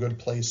often good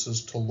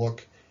places to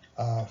look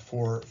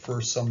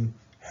for some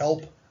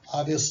help.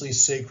 Obviously,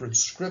 sacred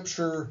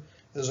scripture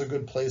is a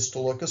good place to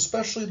look,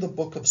 especially the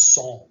book of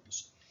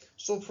Psalms.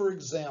 So for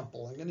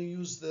example, I'm going to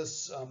use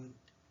this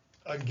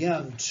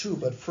again too,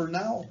 but for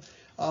now,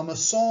 a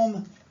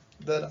psalm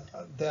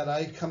that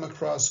I come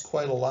across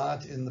quite a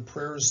lot in the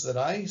prayers that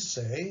I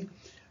say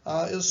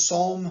is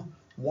Psalm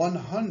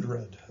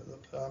 100.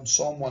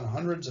 Psalm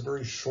 100 is a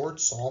very short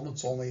psalm.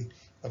 It's only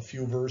a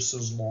few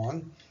verses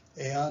long,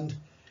 and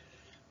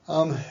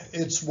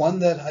it's one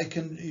that I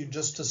can,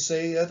 just to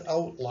say it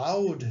out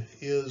loud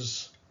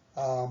is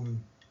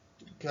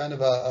kind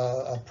of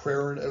a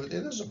prayer. It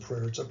is a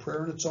prayer. It's a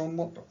prayer in its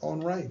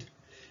own right.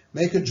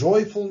 Make a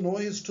joyful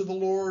noise to the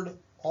Lord,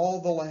 all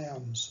the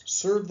lambs.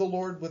 Serve the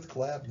Lord with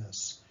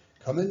gladness.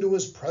 Come into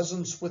his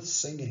presence with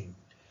singing.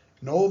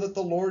 Know that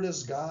the Lord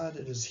is God.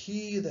 It is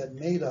he that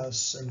made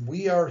us, and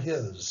we are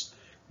his.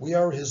 We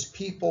are his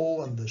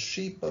people and the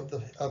sheep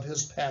of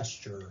his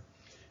pasture.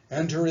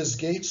 Enter his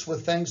gates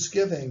with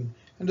thanksgiving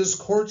and his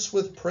courts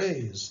with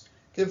praise.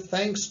 Give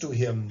thanks to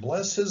him.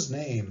 Bless his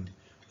name.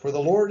 For the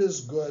Lord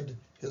is good.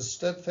 His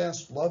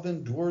steadfast love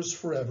endures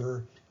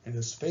forever, and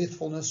his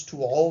faithfulness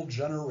to all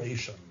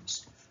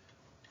generations.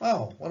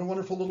 Wow, what a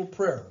wonderful little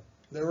prayer.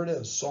 there it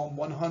is, Psalm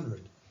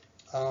 100.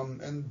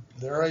 And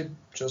there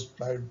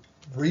by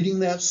reading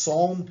that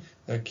psalm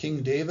that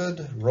King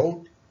David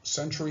wrote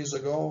centuries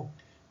ago,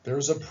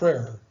 there's a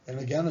prayer. And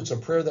again, it's a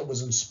prayer that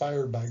was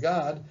inspired by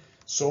God.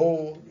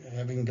 So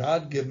having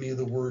God give me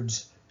the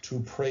words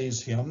to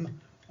praise him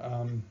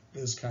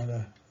is kind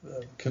of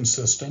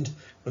consistent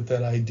with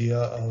that idea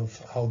of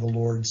how the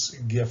Lord's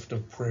gift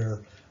of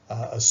prayer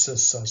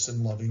assists us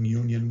in loving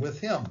union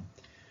with him.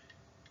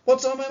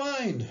 What's on my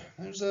mind?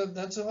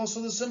 That's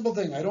also the simple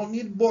thing. I don't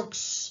need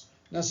books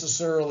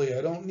necessarily.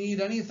 I don't need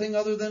anything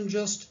other than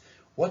just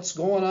what's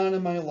going on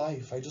in my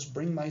life. I just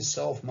bring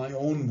myself my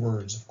own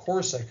words. Of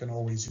course, I can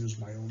always use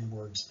my own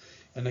words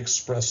and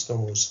express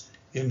those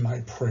in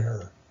my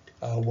prayer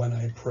when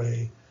I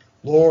pray.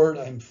 Lord,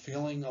 I'm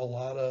feeling a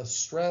lot of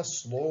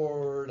stress.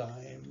 Lord,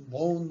 I'm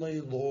lonely.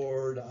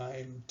 Lord,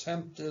 I'm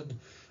tempted.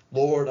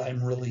 Lord,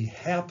 I'm really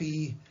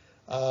happy.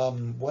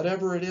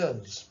 Whatever it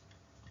is,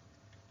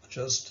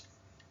 just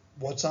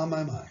what's on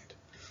my mind.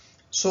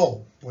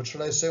 So, what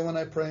should I say when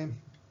I pray?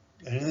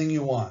 Anything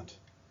you want,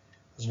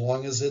 as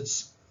long as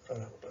it's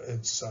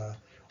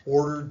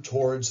ordered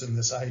towards in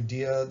this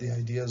idea. The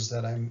idea is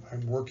that I'm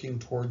working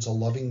towards a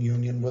loving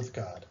union with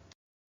God.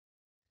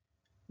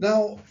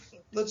 Now,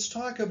 let's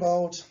talk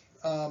about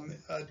a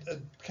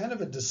kind of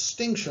a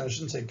distinction. I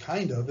shouldn't say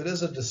kind of. It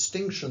is a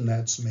distinction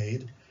that's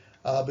made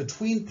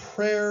between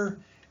prayer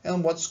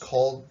and what's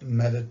called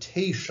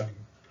meditation.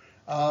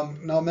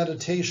 Now,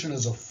 meditation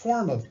is a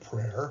form of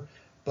prayer,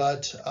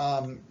 but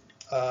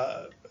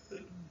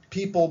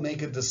people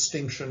make a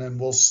distinction, and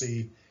we'll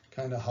see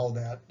kind of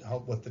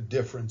what the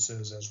difference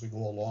is as we go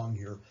along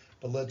here.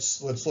 But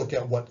let's look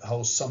at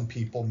how some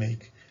people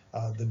make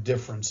the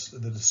difference,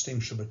 the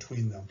distinction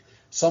between them.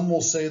 Some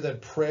will say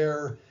that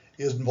prayer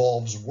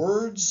involves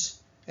words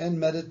and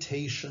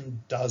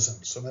meditation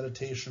doesn't. So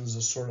meditation is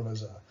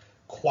a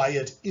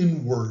quiet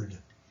inward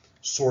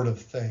sort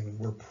of thing,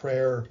 where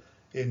prayer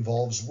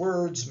involves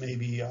words,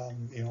 maybe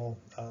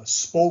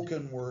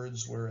spoken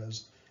words,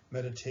 whereas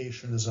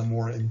meditation is a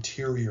more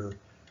interior,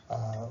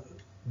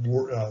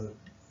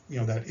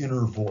 that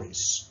inner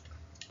voice.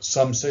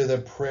 Some say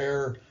that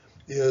prayer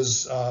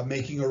is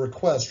making a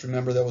request.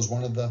 Remember, that was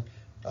one of the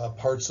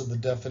parts of the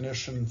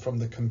definition from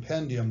the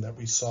compendium that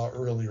we saw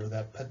earlier,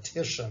 that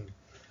petition.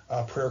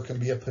 Prayer can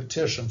be a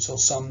petition. So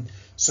some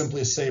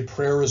simply say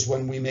prayer is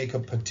when we make a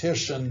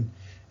petition,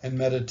 and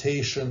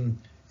meditation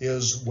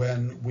is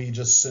when we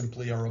just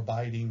simply are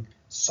abiding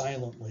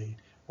silently.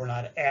 We're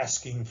not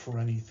asking for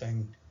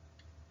anything.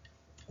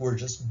 We're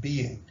just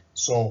being.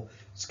 So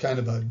it's kind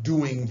of a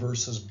doing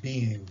versus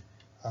being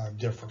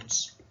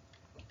difference.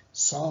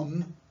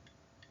 Some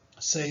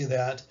say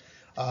that,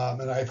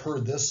 and I've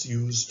heard this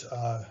used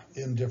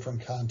in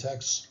different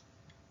contexts,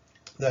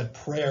 that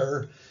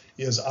prayer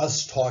is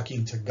us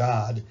talking to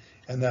God,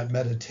 and that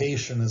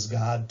meditation is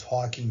God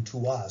talking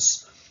to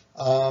us.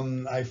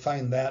 I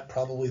find that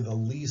probably the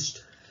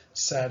least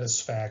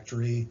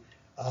satisfactory,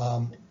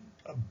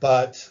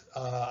 but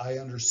I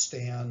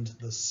understand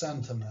the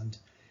sentiment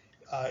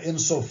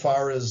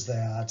insofar as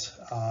that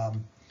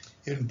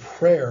in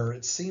prayer,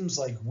 it seems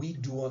like we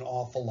do an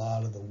awful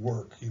lot of the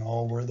work.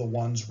 We're the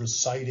ones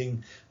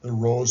reciting the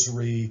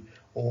rosary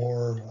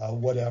or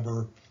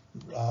whatever,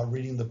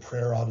 reading the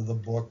prayer out of the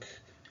book,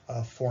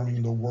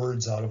 forming the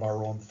words out of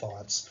our own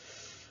thoughts.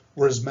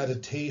 Whereas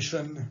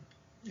meditation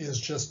is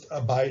just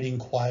abiding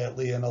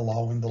quietly and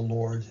allowing the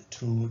Lord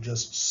to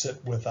just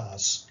sit with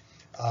us.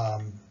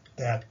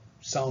 That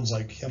sounds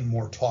like him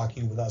more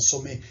talking with us.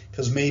 So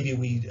because maybe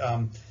we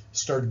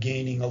start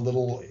gaining a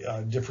little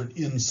different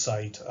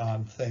insight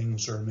on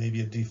things, or maybe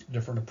a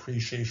different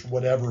appreciation,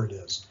 whatever it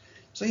is.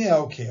 So yeah,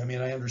 okay,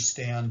 I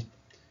understand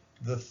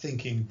the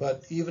thinking,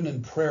 but even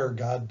in prayer,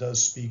 God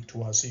does speak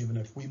to us, even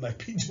if we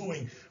might be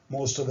doing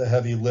most of the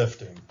heavy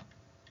lifting.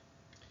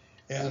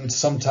 And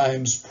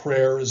sometimes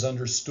prayer is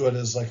understood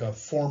as like a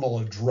formal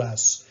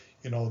address,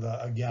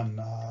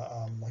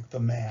 like the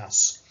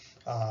Mass,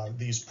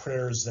 these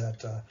prayers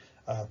that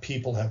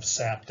people have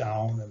sat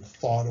down and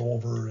thought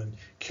over and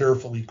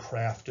carefully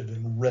crafted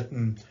and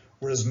written,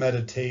 whereas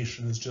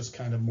meditation is just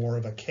kind of more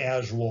of a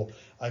casual,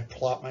 I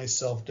plop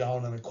myself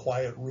down in a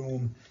quiet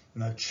room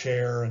in a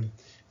chair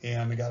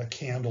and I got a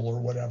candle or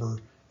whatever,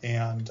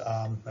 and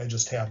I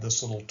just have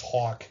this little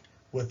talk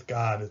with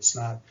God. It's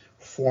not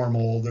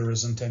formal. There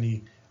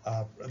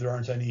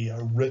aren't any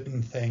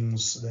written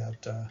things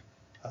that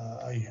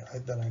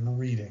I'm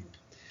reading.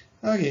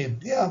 Okay,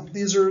 yeah,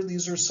 these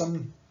are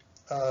some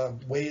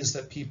ways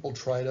that people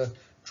try to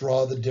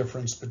draw the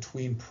difference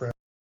between prayer.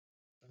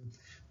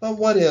 But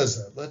what is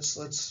it?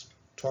 Let's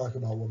talk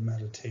about what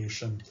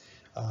meditation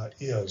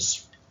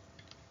is,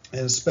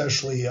 and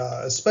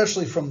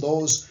especially from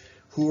those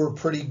who are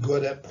pretty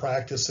good at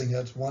practicing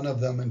it. One of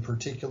them in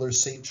particular,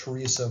 Saint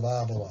Teresa of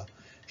Avila.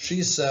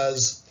 She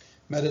says,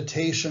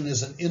 meditation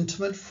is an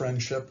intimate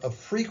friendship, a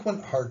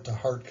frequent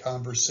heart-to-heart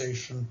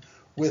conversation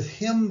with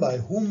him by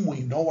whom we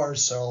know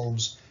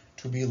ourselves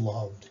to be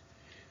loved.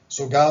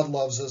 So God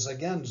loves us.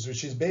 Again, so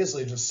she's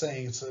basically just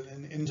saying it's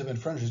an intimate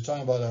friendship. She's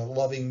talking about a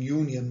loving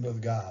union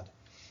with God.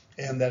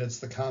 and that it's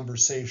the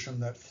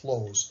conversation that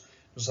flows.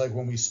 It's like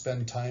when we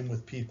spend time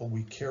with people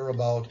we care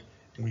about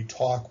and we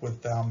talk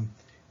with them.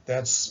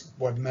 That's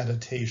what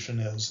meditation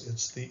is.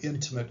 It's the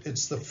intimate,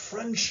 it's the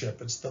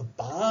friendship, it's the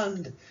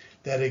bond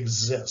that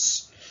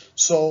exists.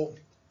 So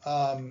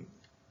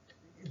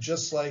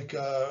just like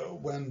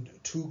when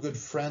two good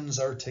friends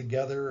are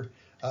together,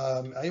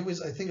 I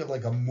think of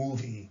like a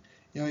movie.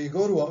 You know, you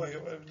go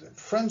to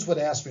friends would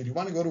ask me, do you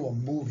want to go to a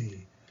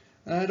movie?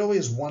 And I'd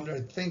always wonder,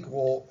 I'd think,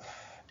 well,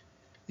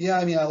 yeah,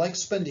 I mean, I like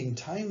spending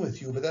time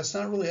with you, but that's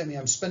not really, I mean,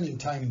 I'm spending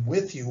time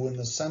with you in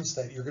the sense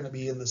that you're going to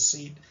be in the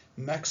seat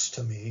next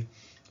to me,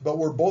 but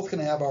we're both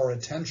going to have our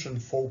attention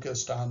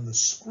focused on the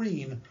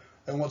screen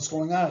and what's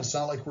going on. It's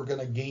not like we're going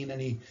to gain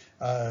any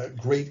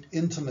great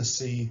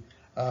intimacy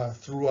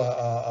through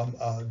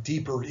a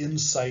deeper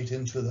insight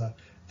into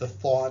the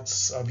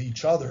thoughts of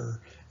each other.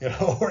 You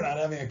know, we're not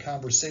having a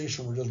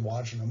conversation, we're just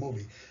watching a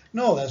movie.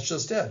 No, that's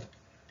just it.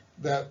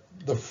 That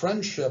the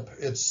friendship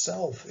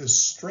itself is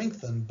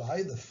strengthened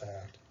by the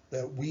fact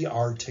that we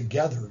are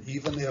together,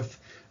 even if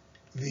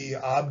the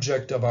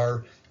object of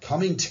our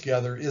coming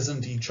together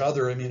isn't each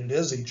other. I mean, it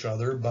is each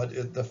other,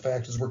 but the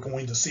fact is we're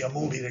going to see a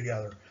movie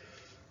together.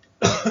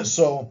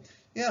 So,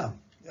 yeah,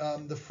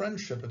 the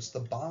friendship, it's the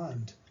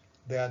bond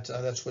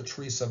that's what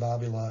Teresa of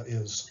Avila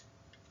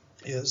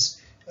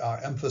is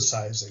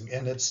emphasizing,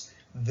 and it's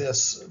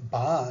this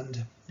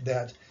bond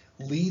that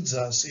leads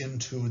us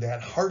into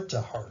that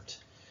heart-to-heart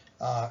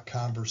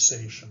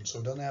conversation. So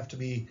it doesn't have to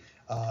be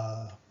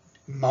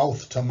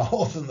mouth to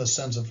mouth in the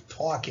sense of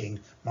talking,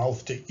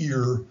 mouth to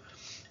ear,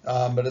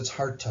 but it's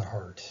heart to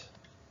heart.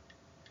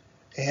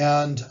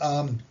 And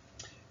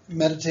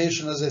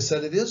meditation, as I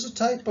said, it is a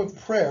type of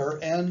prayer,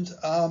 and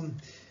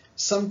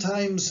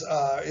sometimes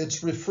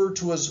it's referred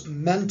to as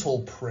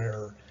mental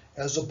prayer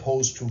as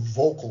opposed to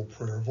vocal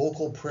prayer.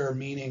 Vocal prayer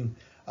meaning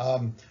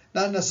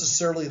not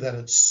necessarily that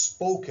it's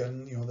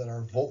spoken, you know, that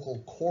our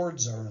vocal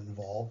cords are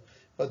involved,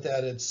 but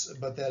that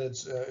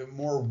it's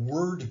more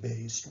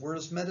word-based,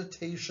 whereas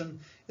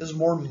meditation is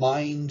more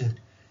mind,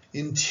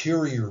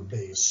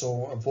 interior-based.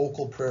 So a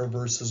vocal prayer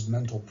versus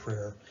mental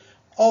prayer.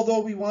 Although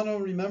we want to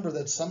remember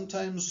that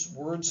sometimes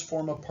words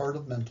form a part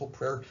of mental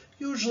prayer.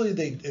 Usually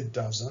it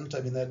doesn't.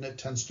 I mean, that it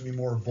tends to be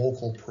more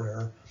vocal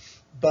prayer.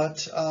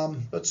 But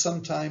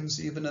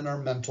sometimes even in our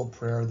mental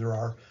prayer there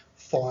are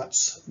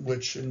thoughts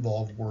which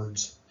involve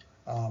words.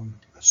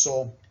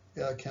 So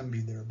yeah, it can be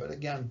there. But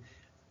again,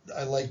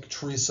 I like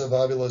Teresa of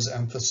Avila's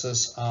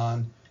emphasis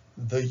on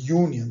the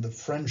union, the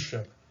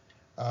friendship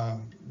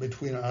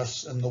between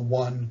us and the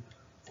one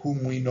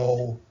whom we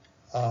know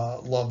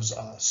loves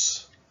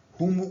us,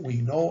 whom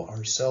we know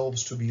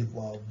ourselves to be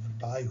loved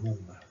by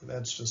whom.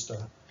 That's just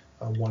a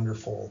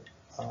wonderful.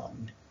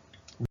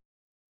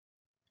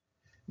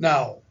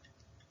 Now,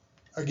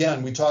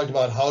 again, we talked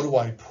about how do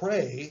I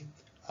pray.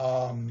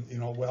 You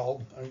know,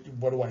 well,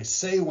 what do I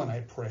say when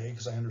I pray?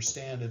 Because I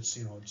understand it's,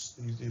 you know,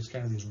 it's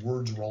kind of these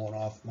words rolling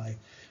off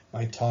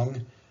my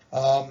tongue.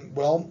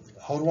 Well,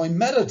 how do I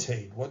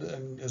meditate?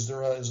 Is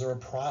there a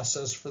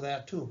process for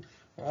that too?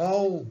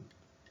 Well,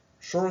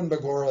 sure, in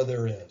Begorra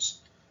there is.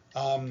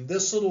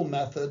 This little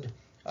method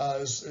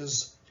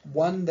is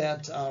one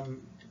that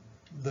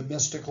the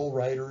mystical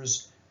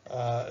writers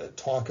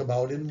talk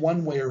about in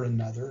one way or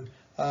another,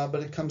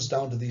 but it comes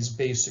down to these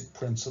basic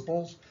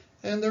principles,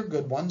 and they're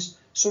good ones.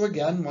 So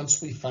again,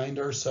 once we find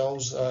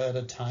ourselves at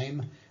a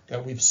time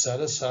that we've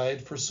set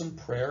aside for some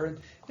prayer, and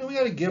you know, we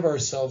got to give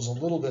ourselves a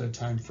little bit of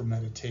time for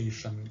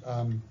meditation,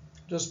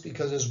 just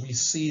because as we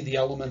see the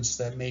elements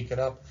that make it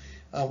up,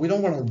 we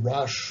don't want to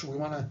rush. We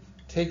want to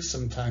take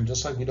some time,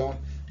 just like we don't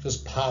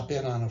just pop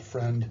in on a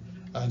friend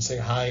and say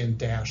hi and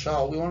dash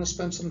out. We want to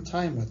spend some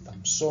time with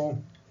them.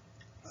 So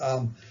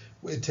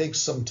it takes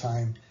some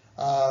time.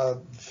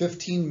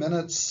 15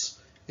 minutes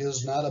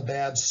is not a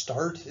bad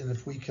start, and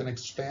if we can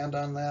expand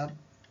on that,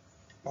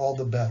 all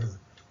the better.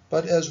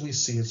 But as we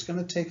see, it's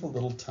going to take a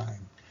little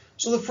time.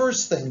 So the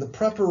first thing, the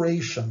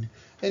preparation,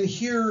 and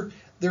here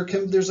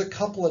there's a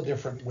couple of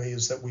different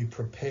ways that we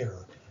prepare.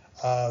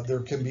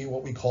 There can be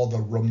what we call the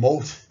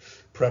remote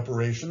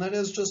preparation. That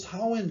is just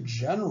how in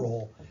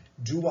general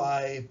do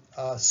I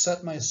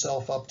set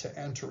myself up to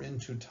enter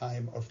into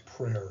time of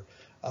prayer.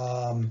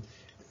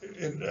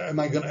 Am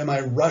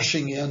I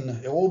rushing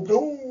in? Oh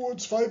no,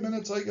 it's 5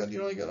 minutes. I got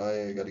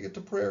to get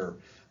to prayer.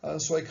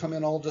 So I come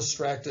in all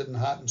distracted and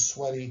hot and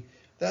sweaty.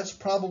 That's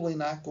probably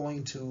not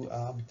going to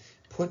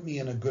put me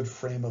in a good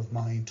frame of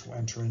mind to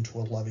enter into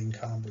a loving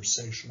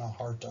conversation, a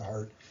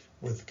heart-to-heart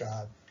with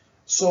God.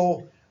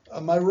 So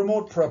my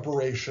remote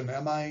preparation,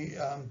 am I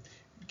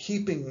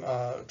keeping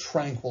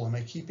tranquil? Am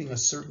I keeping a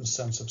certain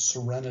sense of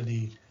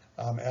serenity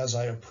as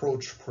I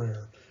approach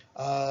prayer?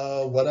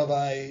 What have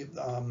I,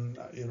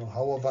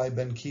 how have I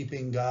been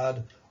keeping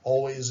God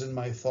always in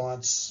my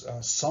thoughts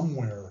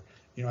somewhere?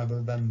 Have I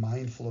been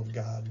mindful of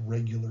God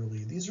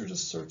regularly? These are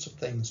just sorts of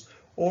things.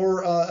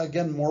 Or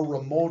again, more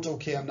remote.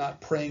 Okay, I'm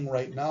not praying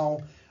right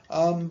now,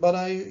 but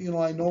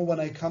I know when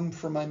I come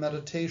for my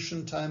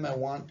meditation time, I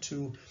want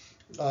to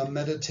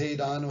meditate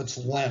on it's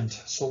Lent.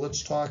 So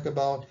let's talk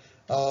about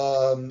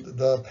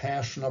the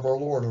Passion of our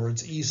Lord, or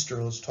it's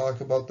Easter. Let's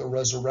talk about the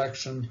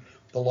resurrection,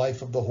 the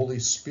life of the Holy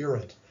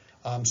Spirit.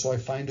 So I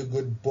find a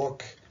good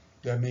book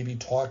that maybe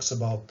talks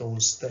about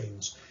those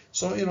things.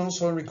 So,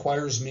 so it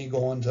requires me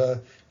going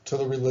to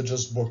the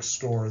religious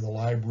bookstore, the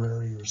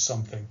library, or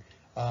something.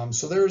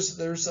 So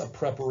there's a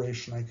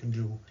preparation I can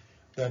do.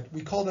 That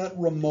we call that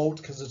remote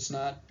because it's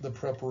not the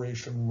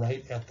preparation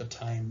right at the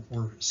time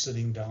we're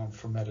sitting down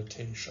for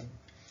meditation.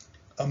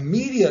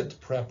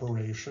 Immediate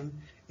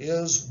preparation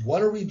is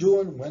what are we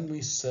doing when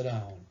we sit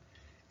down?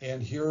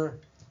 And here,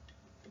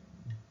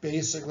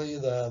 basically,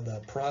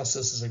 the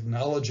process is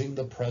acknowledging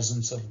the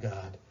presence of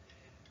God.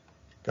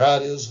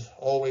 God is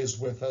always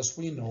with us,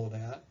 we know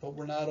that, but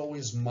we're not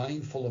always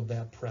mindful of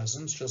that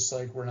presence, just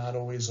like we're not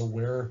always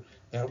aware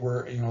that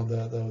we're,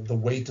 the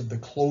weight of the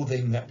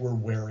clothing that we're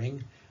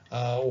wearing,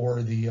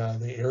 or the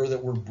air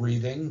that we're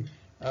breathing.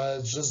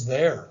 It's just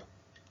there.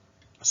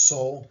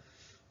 So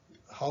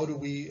how do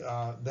we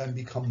then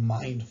become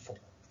mindful?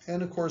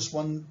 And of course,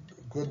 one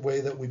good way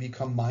that we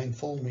become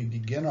mindful when we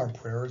begin our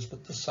prayers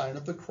with the sign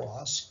of the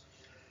cross.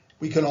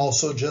 We can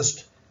also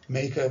just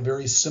make a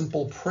very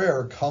simple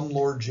prayer, "Come,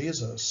 Lord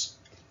Jesus."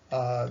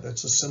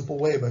 That's a simple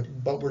way,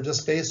 but we're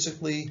just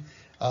basically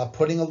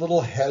putting a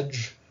little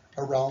hedge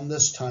around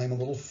this time, a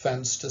little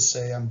fence to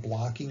say, I'm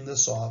blocking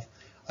this off.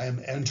 I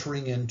am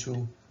entering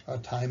into a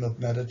time of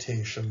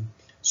meditation.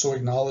 So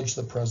acknowledge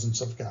the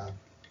presence of God.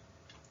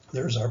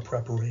 There's our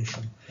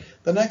preparation.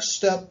 The next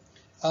step,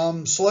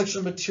 selection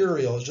of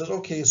material, is just,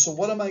 okay, so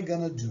what am I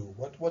going to do?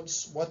 What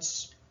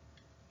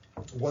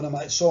am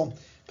I? So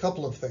a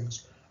couple of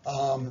things.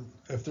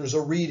 If there's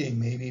a reading,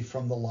 maybe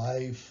from the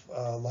life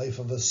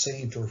of a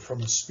saint or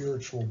from a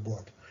spiritual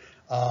book.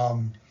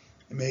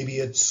 Maybe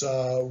it's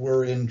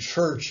we're in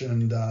church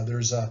and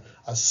there's a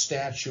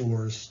statue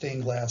or a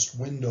stained glass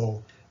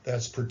window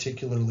that's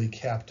particularly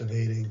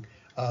captivating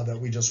that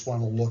we just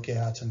want to look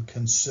at and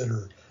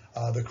consider.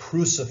 The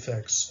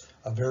crucifix,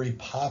 a very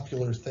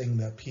popular thing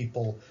that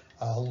people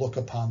look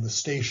upon. The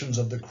Stations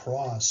of the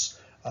Cross,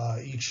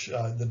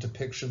 the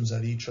depictions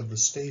at each of the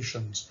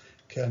stations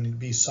can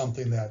be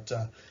something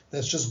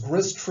that's just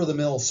grist for the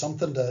mill,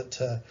 something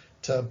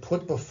to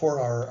put before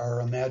our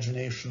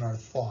imagination, our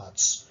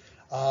thoughts.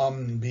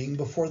 Being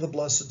before the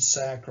Blessed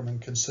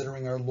Sacrament,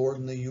 considering our Lord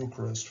in the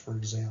Eucharist, for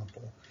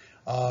example.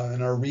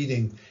 In our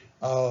reading,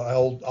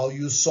 I'll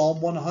use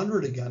Psalm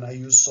 100 again. I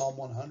use Psalm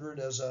 100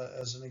 as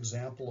an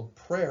example of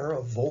prayer,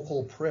 of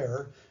vocal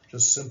prayer,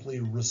 just simply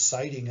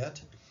reciting it.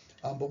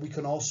 But we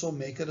can also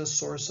make it a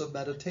source of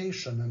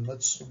meditation, and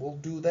we'll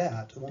do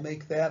that. We'll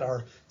make that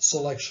our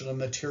selection of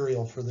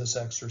material for this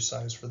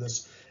exercise, for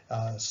this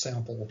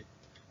sample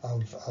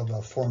of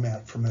a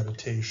format for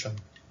meditation.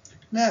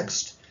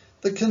 Next,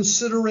 the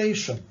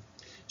consideration.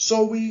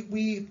 So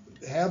we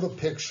have a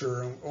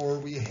picture, or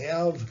we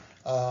have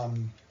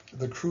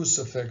the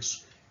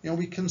crucifix.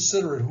 We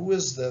consider it. Who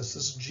is this?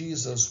 This is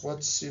Jesus. What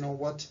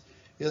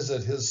is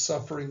it? His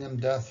suffering and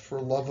death for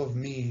love of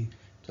me.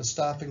 To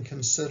stop and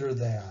consider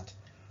that.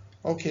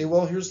 Okay,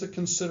 well, here's the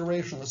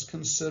consideration. Let's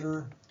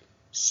consider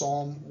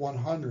Psalm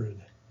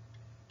 100.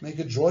 Make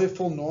a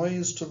joyful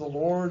noise to the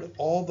Lord,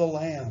 all the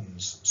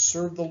lands.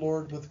 Serve the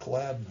Lord with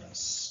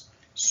gladness.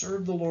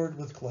 Serve the Lord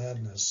with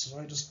gladness. So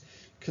I just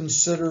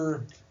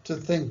consider to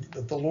think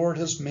that the Lord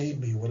has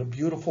made me. What a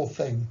beautiful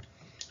thing.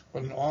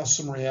 What an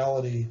awesome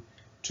reality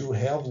to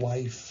have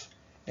life,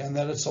 and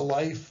that it's a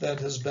life that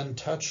has been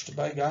touched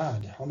by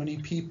God. How many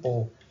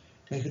people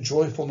make a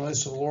joyful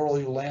noise to the Lord, all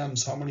you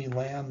lands? How many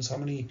lands, how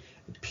many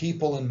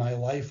people in my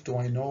life do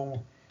I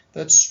know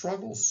that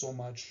struggle so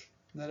much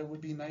that it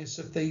would be nice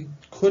if they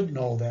could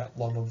know that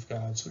love of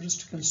God? So just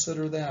to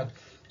consider that,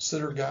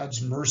 consider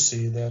God's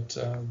mercy,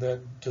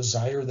 that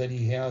desire that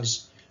he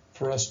has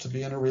for us to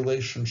be in a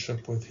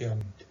relationship with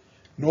him.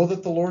 Know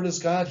that the Lord is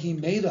God. He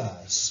made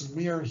us, and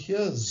we are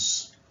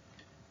his.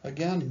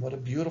 Again, what a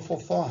beautiful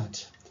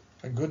thought.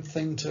 A good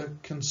thing to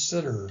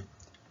consider.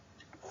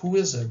 Who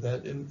is it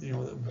that,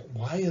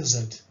 why is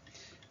it?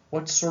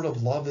 What sort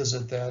of love is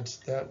it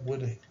that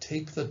would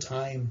take the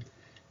time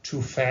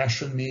to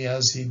fashion me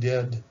as he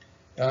did?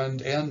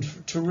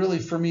 And to really,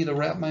 for me, to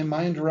wrap my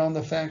mind around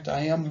the fact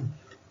I am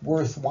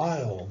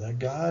worthwhile, that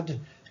God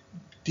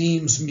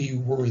deems me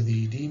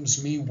worthy,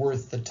 deems me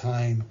worth the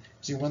time,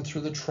 as he went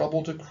through the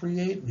trouble to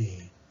create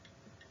me.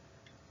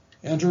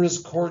 Enter his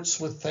courts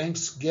with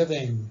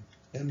thanksgiving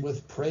and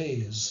with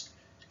praise.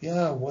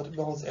 Yeah,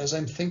 as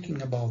I'm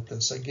thinking about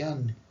this,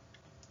 again,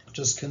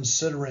 just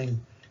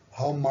considering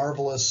how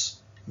marvelous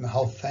and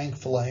how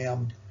thankful I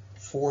am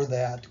for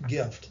that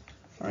gift.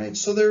 All right,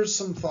 so there's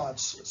some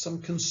thoughts,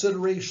 some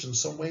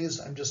considerations, some ways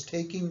I'm just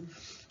taking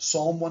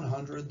Psalm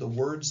 100, the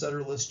words that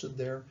are listed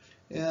there,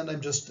 and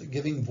I'm just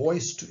giving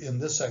voice to, in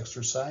this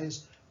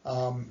exercise,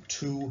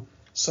 to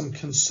some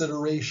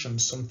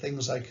considerations, some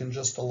things I can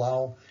just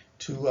allow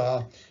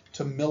to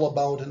mill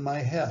about in my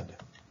head.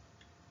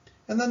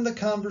 And then the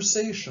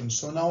conversation.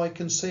 So now I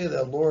can say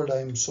that, Lord,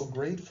 I'm so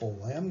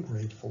grateful. I am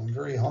grateful. I'm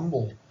very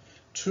humble,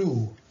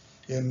 too,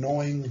 in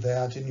knowing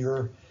that in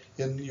your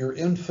in your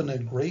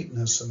infinite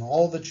greatness and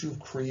all that you've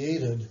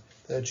created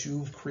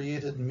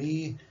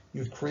me,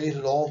 you've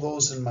created all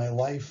those in my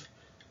life,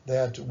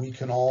 that we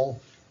can all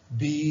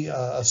be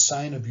a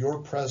sign of your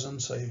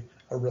presence, a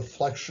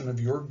reflection of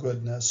your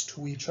goodness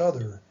to each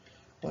other.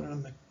 What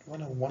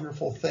a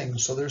wonderful thing.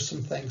 So there's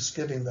some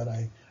thanksgiving that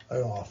I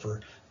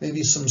offer.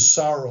 Maybe some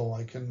sorrow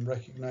I can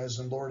recognize.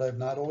 And Lord, I've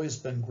not always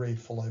been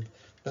grateful. I've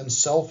been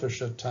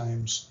selfish at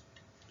times.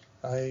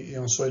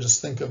 So I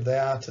just think of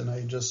that, and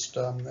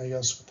I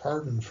ask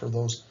pardon for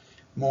those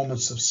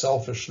moments of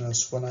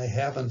selfishness when I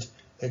haven't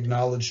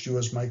acknowledged you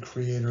as my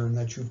creator and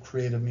that you've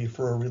created me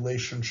for a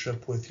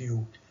relationship with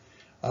you.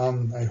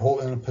 I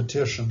hold in a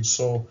petition.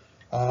 So,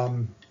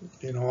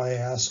 I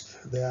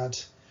ask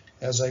that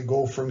as I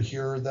go from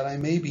here, that I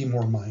may be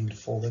more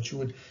mindful, that you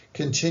would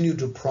continue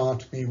to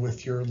prompt me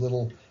with your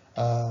little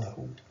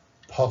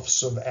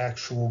puffs of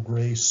actual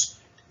grace.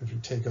 If you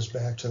take us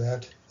back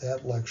to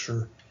that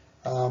lecture,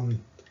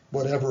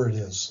 whatever it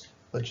is,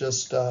 but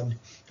just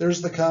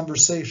there's the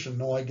conversation.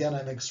 No, again,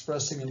 I'm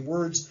expressing in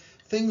words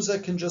things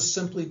that can just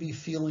simply be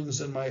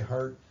feelings in my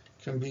heart,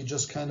 can be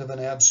just kind of an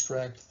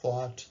abstract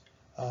thought,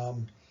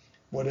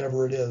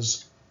 whatever it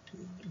is.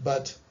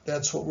 But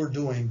that's what we're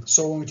doing.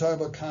 So when we talk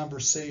about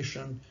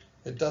conversation,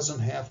 it doesn't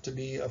have to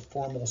be a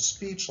formal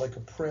speech like a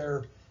prayer.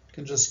 It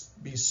can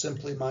just be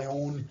simply my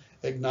own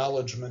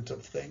acknowledgement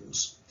of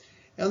things.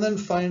 And then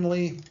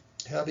finally,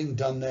 having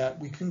done that,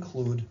 we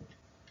conclude.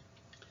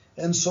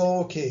 And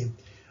so,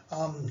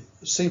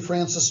 St.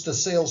 Francis de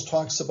Sales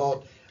talks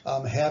about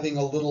having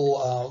a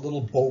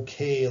little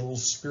bouquet, a little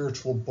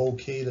spiritual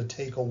bouquet to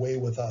take away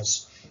with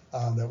us,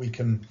 that we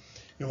can,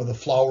 the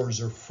flowers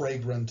are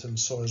fragrant, and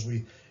so as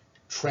we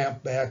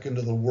tramp back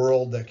into the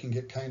world that can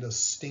get kind of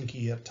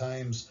stinky at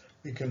times,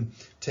 we can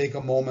take a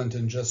moment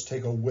and just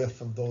take a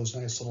whiff of those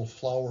nice little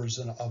flowers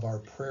of our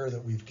prayer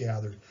that we've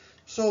gathered.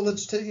 So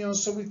let's take,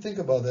 so we think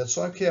about that.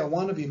 So, I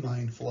want to be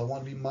mindful. I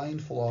want to be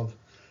mindful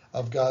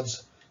of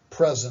God's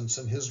presence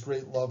and his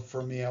great love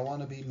for me. I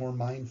want to be more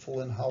mindful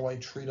in how I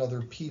treat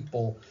other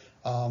people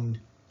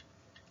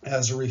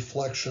as a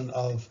reflection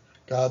of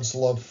God's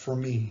love for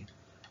me.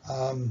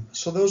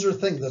 So those are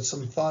things, that's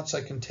some thoughts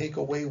I can take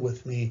away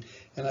with me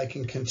and I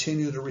can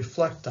continue to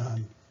reflect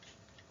on.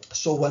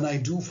 So when I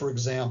do, for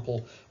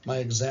example, my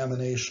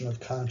examination of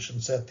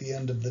conscience at the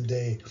end of the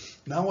day,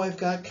 now I've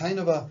got kind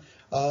of a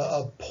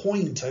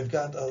point, I've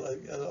got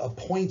a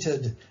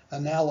pointed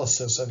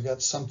analysis, I've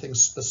got something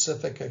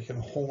specific I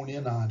can hone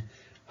in on.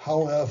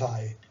 How have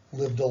I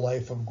lived a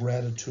life of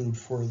gratitude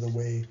for the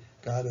way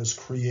God has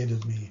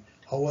created me?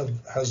 How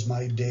has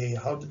my day,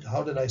 how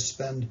did I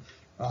spend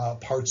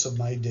parts of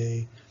my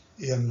day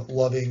in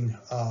loving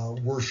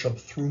worship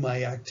through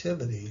my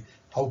activity?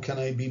 How can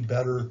I be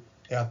better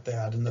at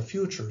that in the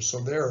future?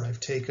 So there, I've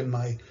taken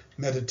my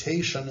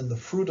meditation and the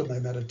fruit of my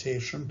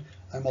meditation,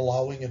 I'm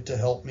allowing it to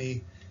help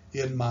me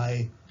in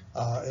my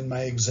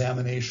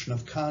examination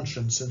of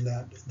conscience, in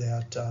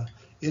that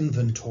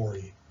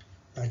inventory.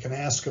 I can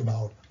ask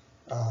about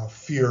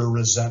fear,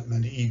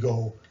 resentment,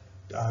 ego,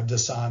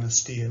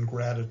 dishonesty, and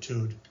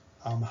gratitude.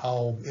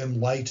 How in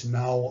light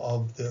now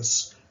of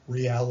this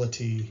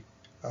reality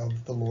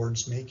of the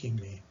Lord's making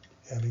me,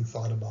 having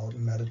thought about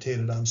and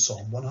meditated on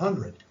Psalm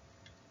 100.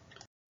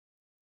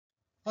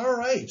 All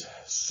right,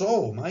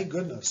 so my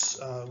goodness,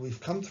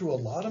 we've come through a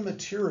lot of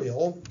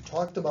material,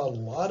 talked about a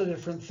lot of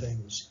different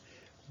things,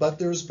 but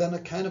there's been a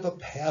kind of a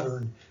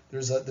pattern.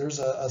 There's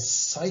a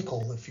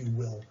cycle, if you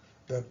will,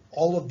 that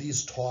all of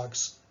these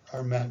talks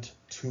are meant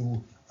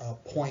to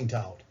point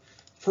out.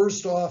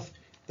 First off,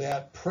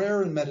 that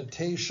prayer and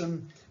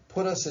meditation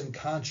put us in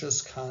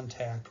conscious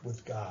contact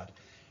with God.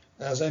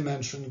 As I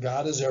mentioned,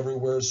 God is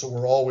everywhere, so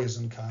we're always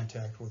in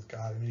contact with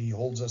God. I mean, he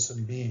holds us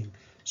in being,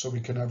 so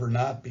we can never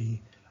not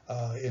be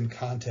in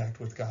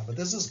contact with God. But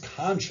this is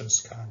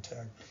conscious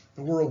contact.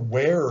 And we're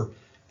aware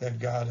that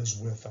God is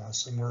with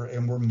us, and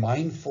we're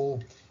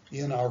mindful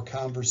in our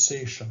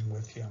conversation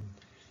with him.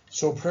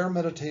 So prayer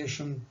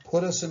meditation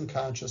put us in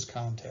conscious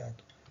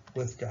contact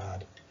with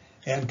God.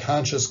 And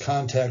conscious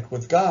contact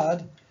with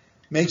God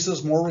makes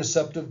us more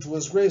receptive to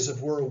his grace.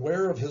 If we're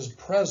aware of his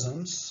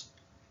presence,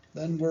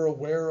 then we're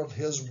aware of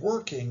his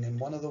working. And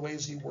one of the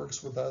ways he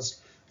works with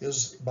us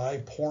is by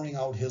pouring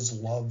out his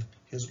love,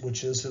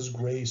 which is his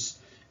grace,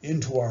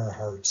 into our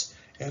hearts.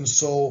 And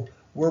so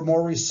we're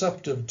more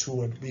receptive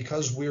to it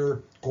because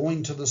we're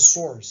going to the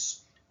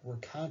source. We're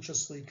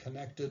consciously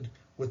connected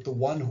with the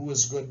one who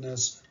is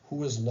goodness,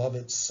 who is love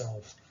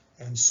itself.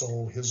 And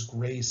so his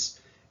grace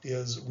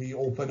we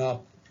open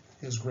up,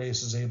 his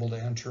grace is able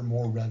to enter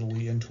more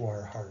readily into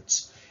our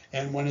hearts.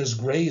 And when his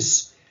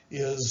grace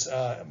is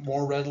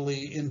more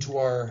readily into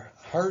our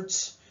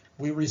hearts,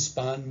 we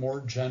respond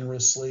more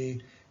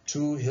generously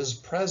to his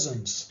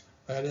presence.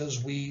 That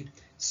is, we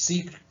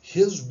seek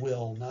his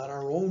will, not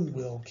our own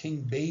will.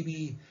 King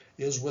Baby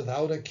is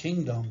without a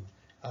kingdom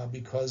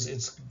because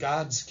it's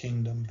God's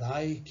kingdom.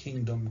 Thy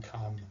kingdom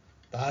come,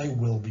 thy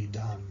will be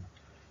done.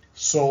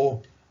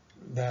 So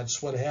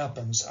that's what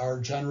happens. Our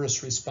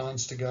generous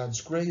response to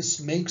God's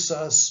grace makes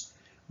us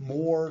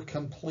more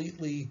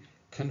completely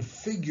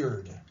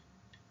configured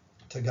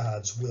to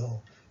God's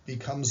will,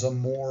 becomes a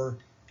more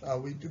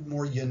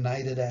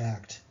united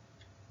act.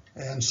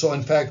 And so,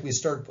 in fact, we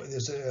start,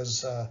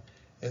 as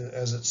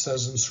it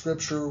says in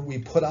Scripture, we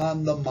put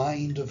on the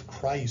mind of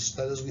Christ.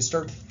 That is, we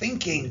start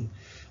thinking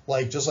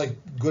just like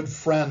good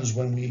friends.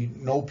 When we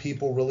know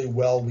people really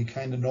well, we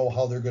kind of know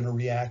how they're going to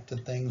react to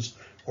things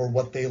or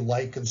what they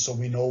like, and so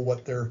we know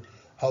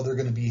how they're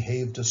going to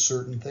behave to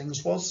certain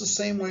things. Well, it's the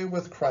same way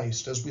with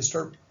Christ. As we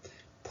start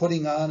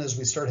as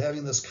we start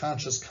having this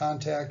conscious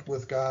contact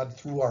with God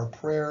through our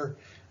prayer,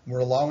 we're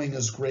allowing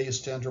His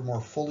grace to enter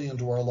more fully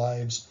into our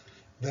lives,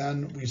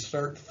 then we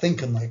start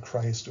thinking like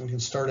Christ. We can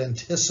start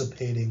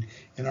anticipating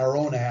in our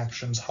own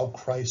actions how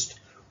Christ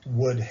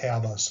would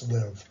have us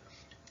live.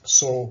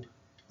 So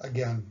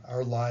again,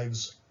 our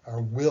lives,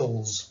 our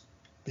wills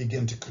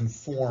begin to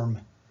conform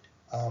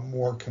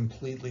more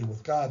completely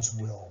with God's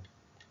will.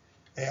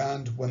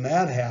 And when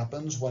that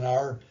happens, when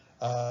our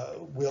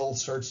will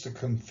starts to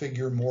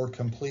configure more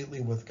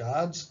completely with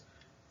God's,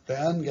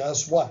 then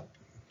guess what?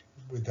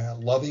 With that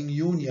loving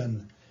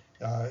union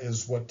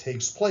is what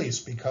takes place,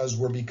 because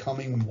we're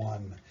becoming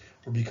one.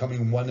 We're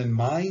becoming one in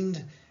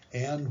mind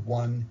and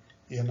one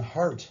in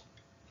heart.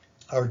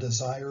 Our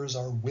desires,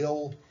 our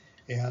will,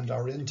 and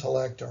our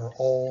intellect are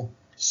all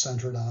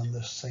centered on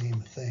the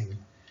same thing.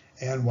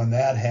 And when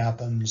that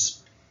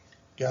happens,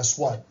 guess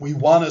what? We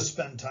want to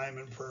spend time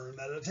in prayer and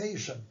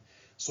meditation.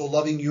 So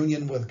loving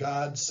union with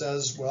God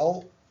says,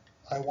 well,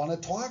 I want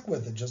to talk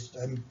with it.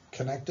 I'm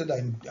connected.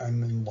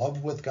 I'm in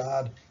love with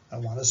God. I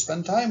want to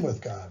spend time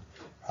with God.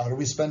 How do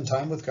we spend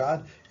time with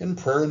God? In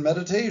prayer and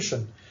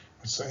meditation.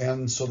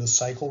 And so the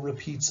cycle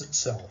repeats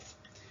itself.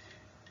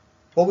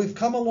 Well, we've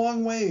come a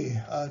long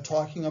way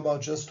talking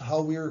about just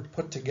how we're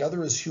put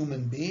together as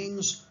human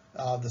beings,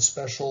 the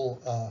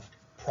special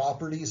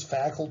properties,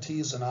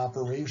 faculties, and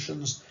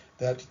operations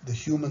that the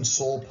human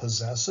soul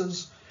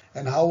possesses,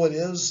 and how it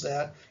is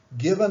that,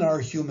 given our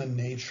human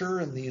nature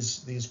and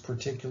these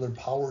particular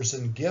powers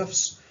and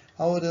gifts,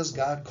 how it is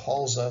God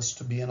calls us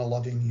to be in a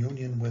loving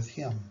union with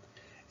Him.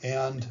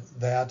 And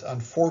that,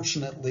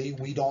 unfortunately,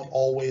 we don't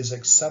always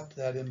accept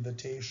that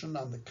invitation.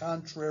 On the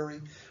contrary,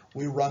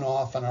 we run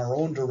off in our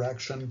own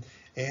direction,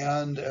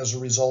 and as a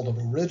result of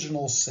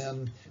original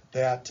sin,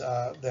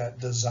 that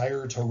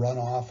desire to run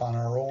off on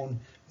our own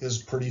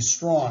is pretty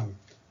strong.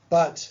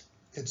 But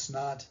it's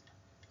not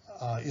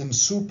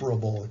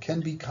insuperable. It can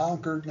be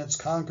conquered, and it's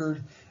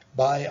conquered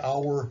by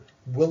our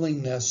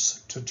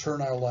willingness to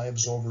turn our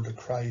lives over to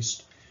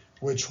Christ,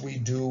 which we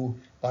do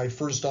by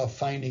first off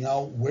finding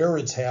out where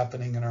it's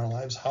happening in our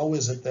lives. How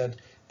is it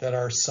that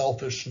our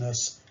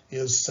selfishness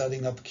is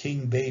setting up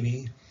King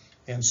Baby,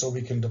 and so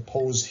we can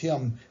depose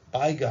him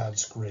by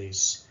God's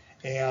grace,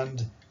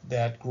 and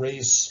that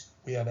grace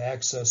we have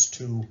access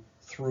to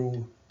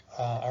through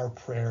our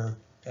prayer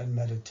and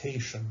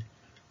meditation.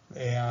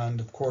 And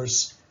of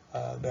course,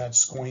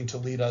 that's going to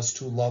lead us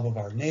to love of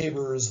our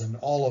neighbors, and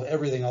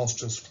everything else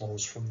just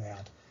flows from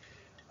that.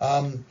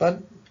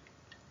 But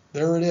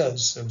there it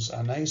is. It was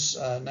a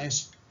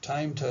nice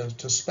time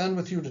to spend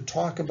with you to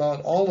talk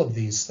about all of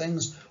these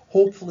things.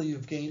 Hopefully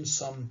you've gained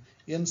some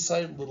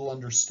insight, a little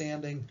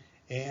understanding,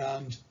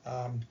 and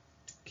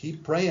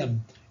keep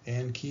praying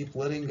and keep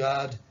letting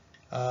God,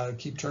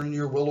 keep turning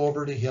your will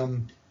over to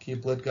Him.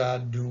 Let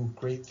God do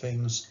great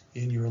things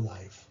in your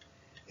life.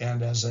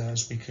 And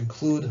as we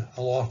conclude,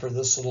 I'll offer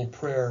this little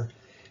prayer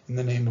in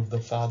the name of the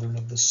Father, and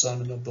of the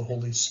Son, and of the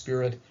Holy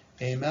Spirit.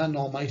 Amen.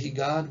 Almighty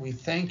God, we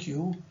thank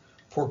You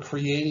for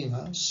creating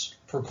us,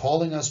 for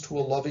calling us to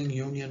a loving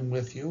union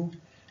with You.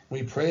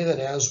 We pray that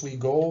as we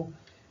go,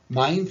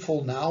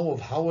 mindful now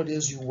of how it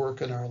is You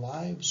work in our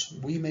lives,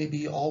 we may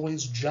be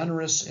always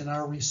generous in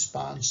our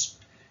response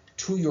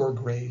to Your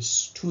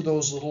grace, to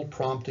those little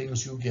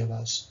promptings You give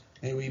us.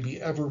 May we be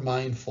ever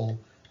mindful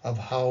of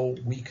how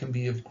we can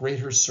be of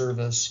greater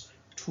service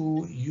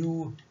to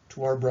You,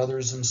 to our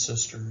brothers and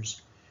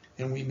sisters.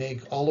 And we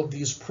make all of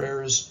these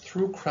prayers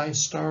through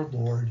Christ our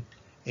Lord.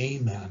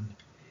 Amen.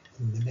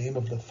 In the name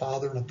of the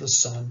Father, and of the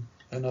Son,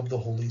 and of the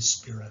Holy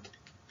Spirit.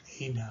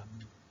 Amen.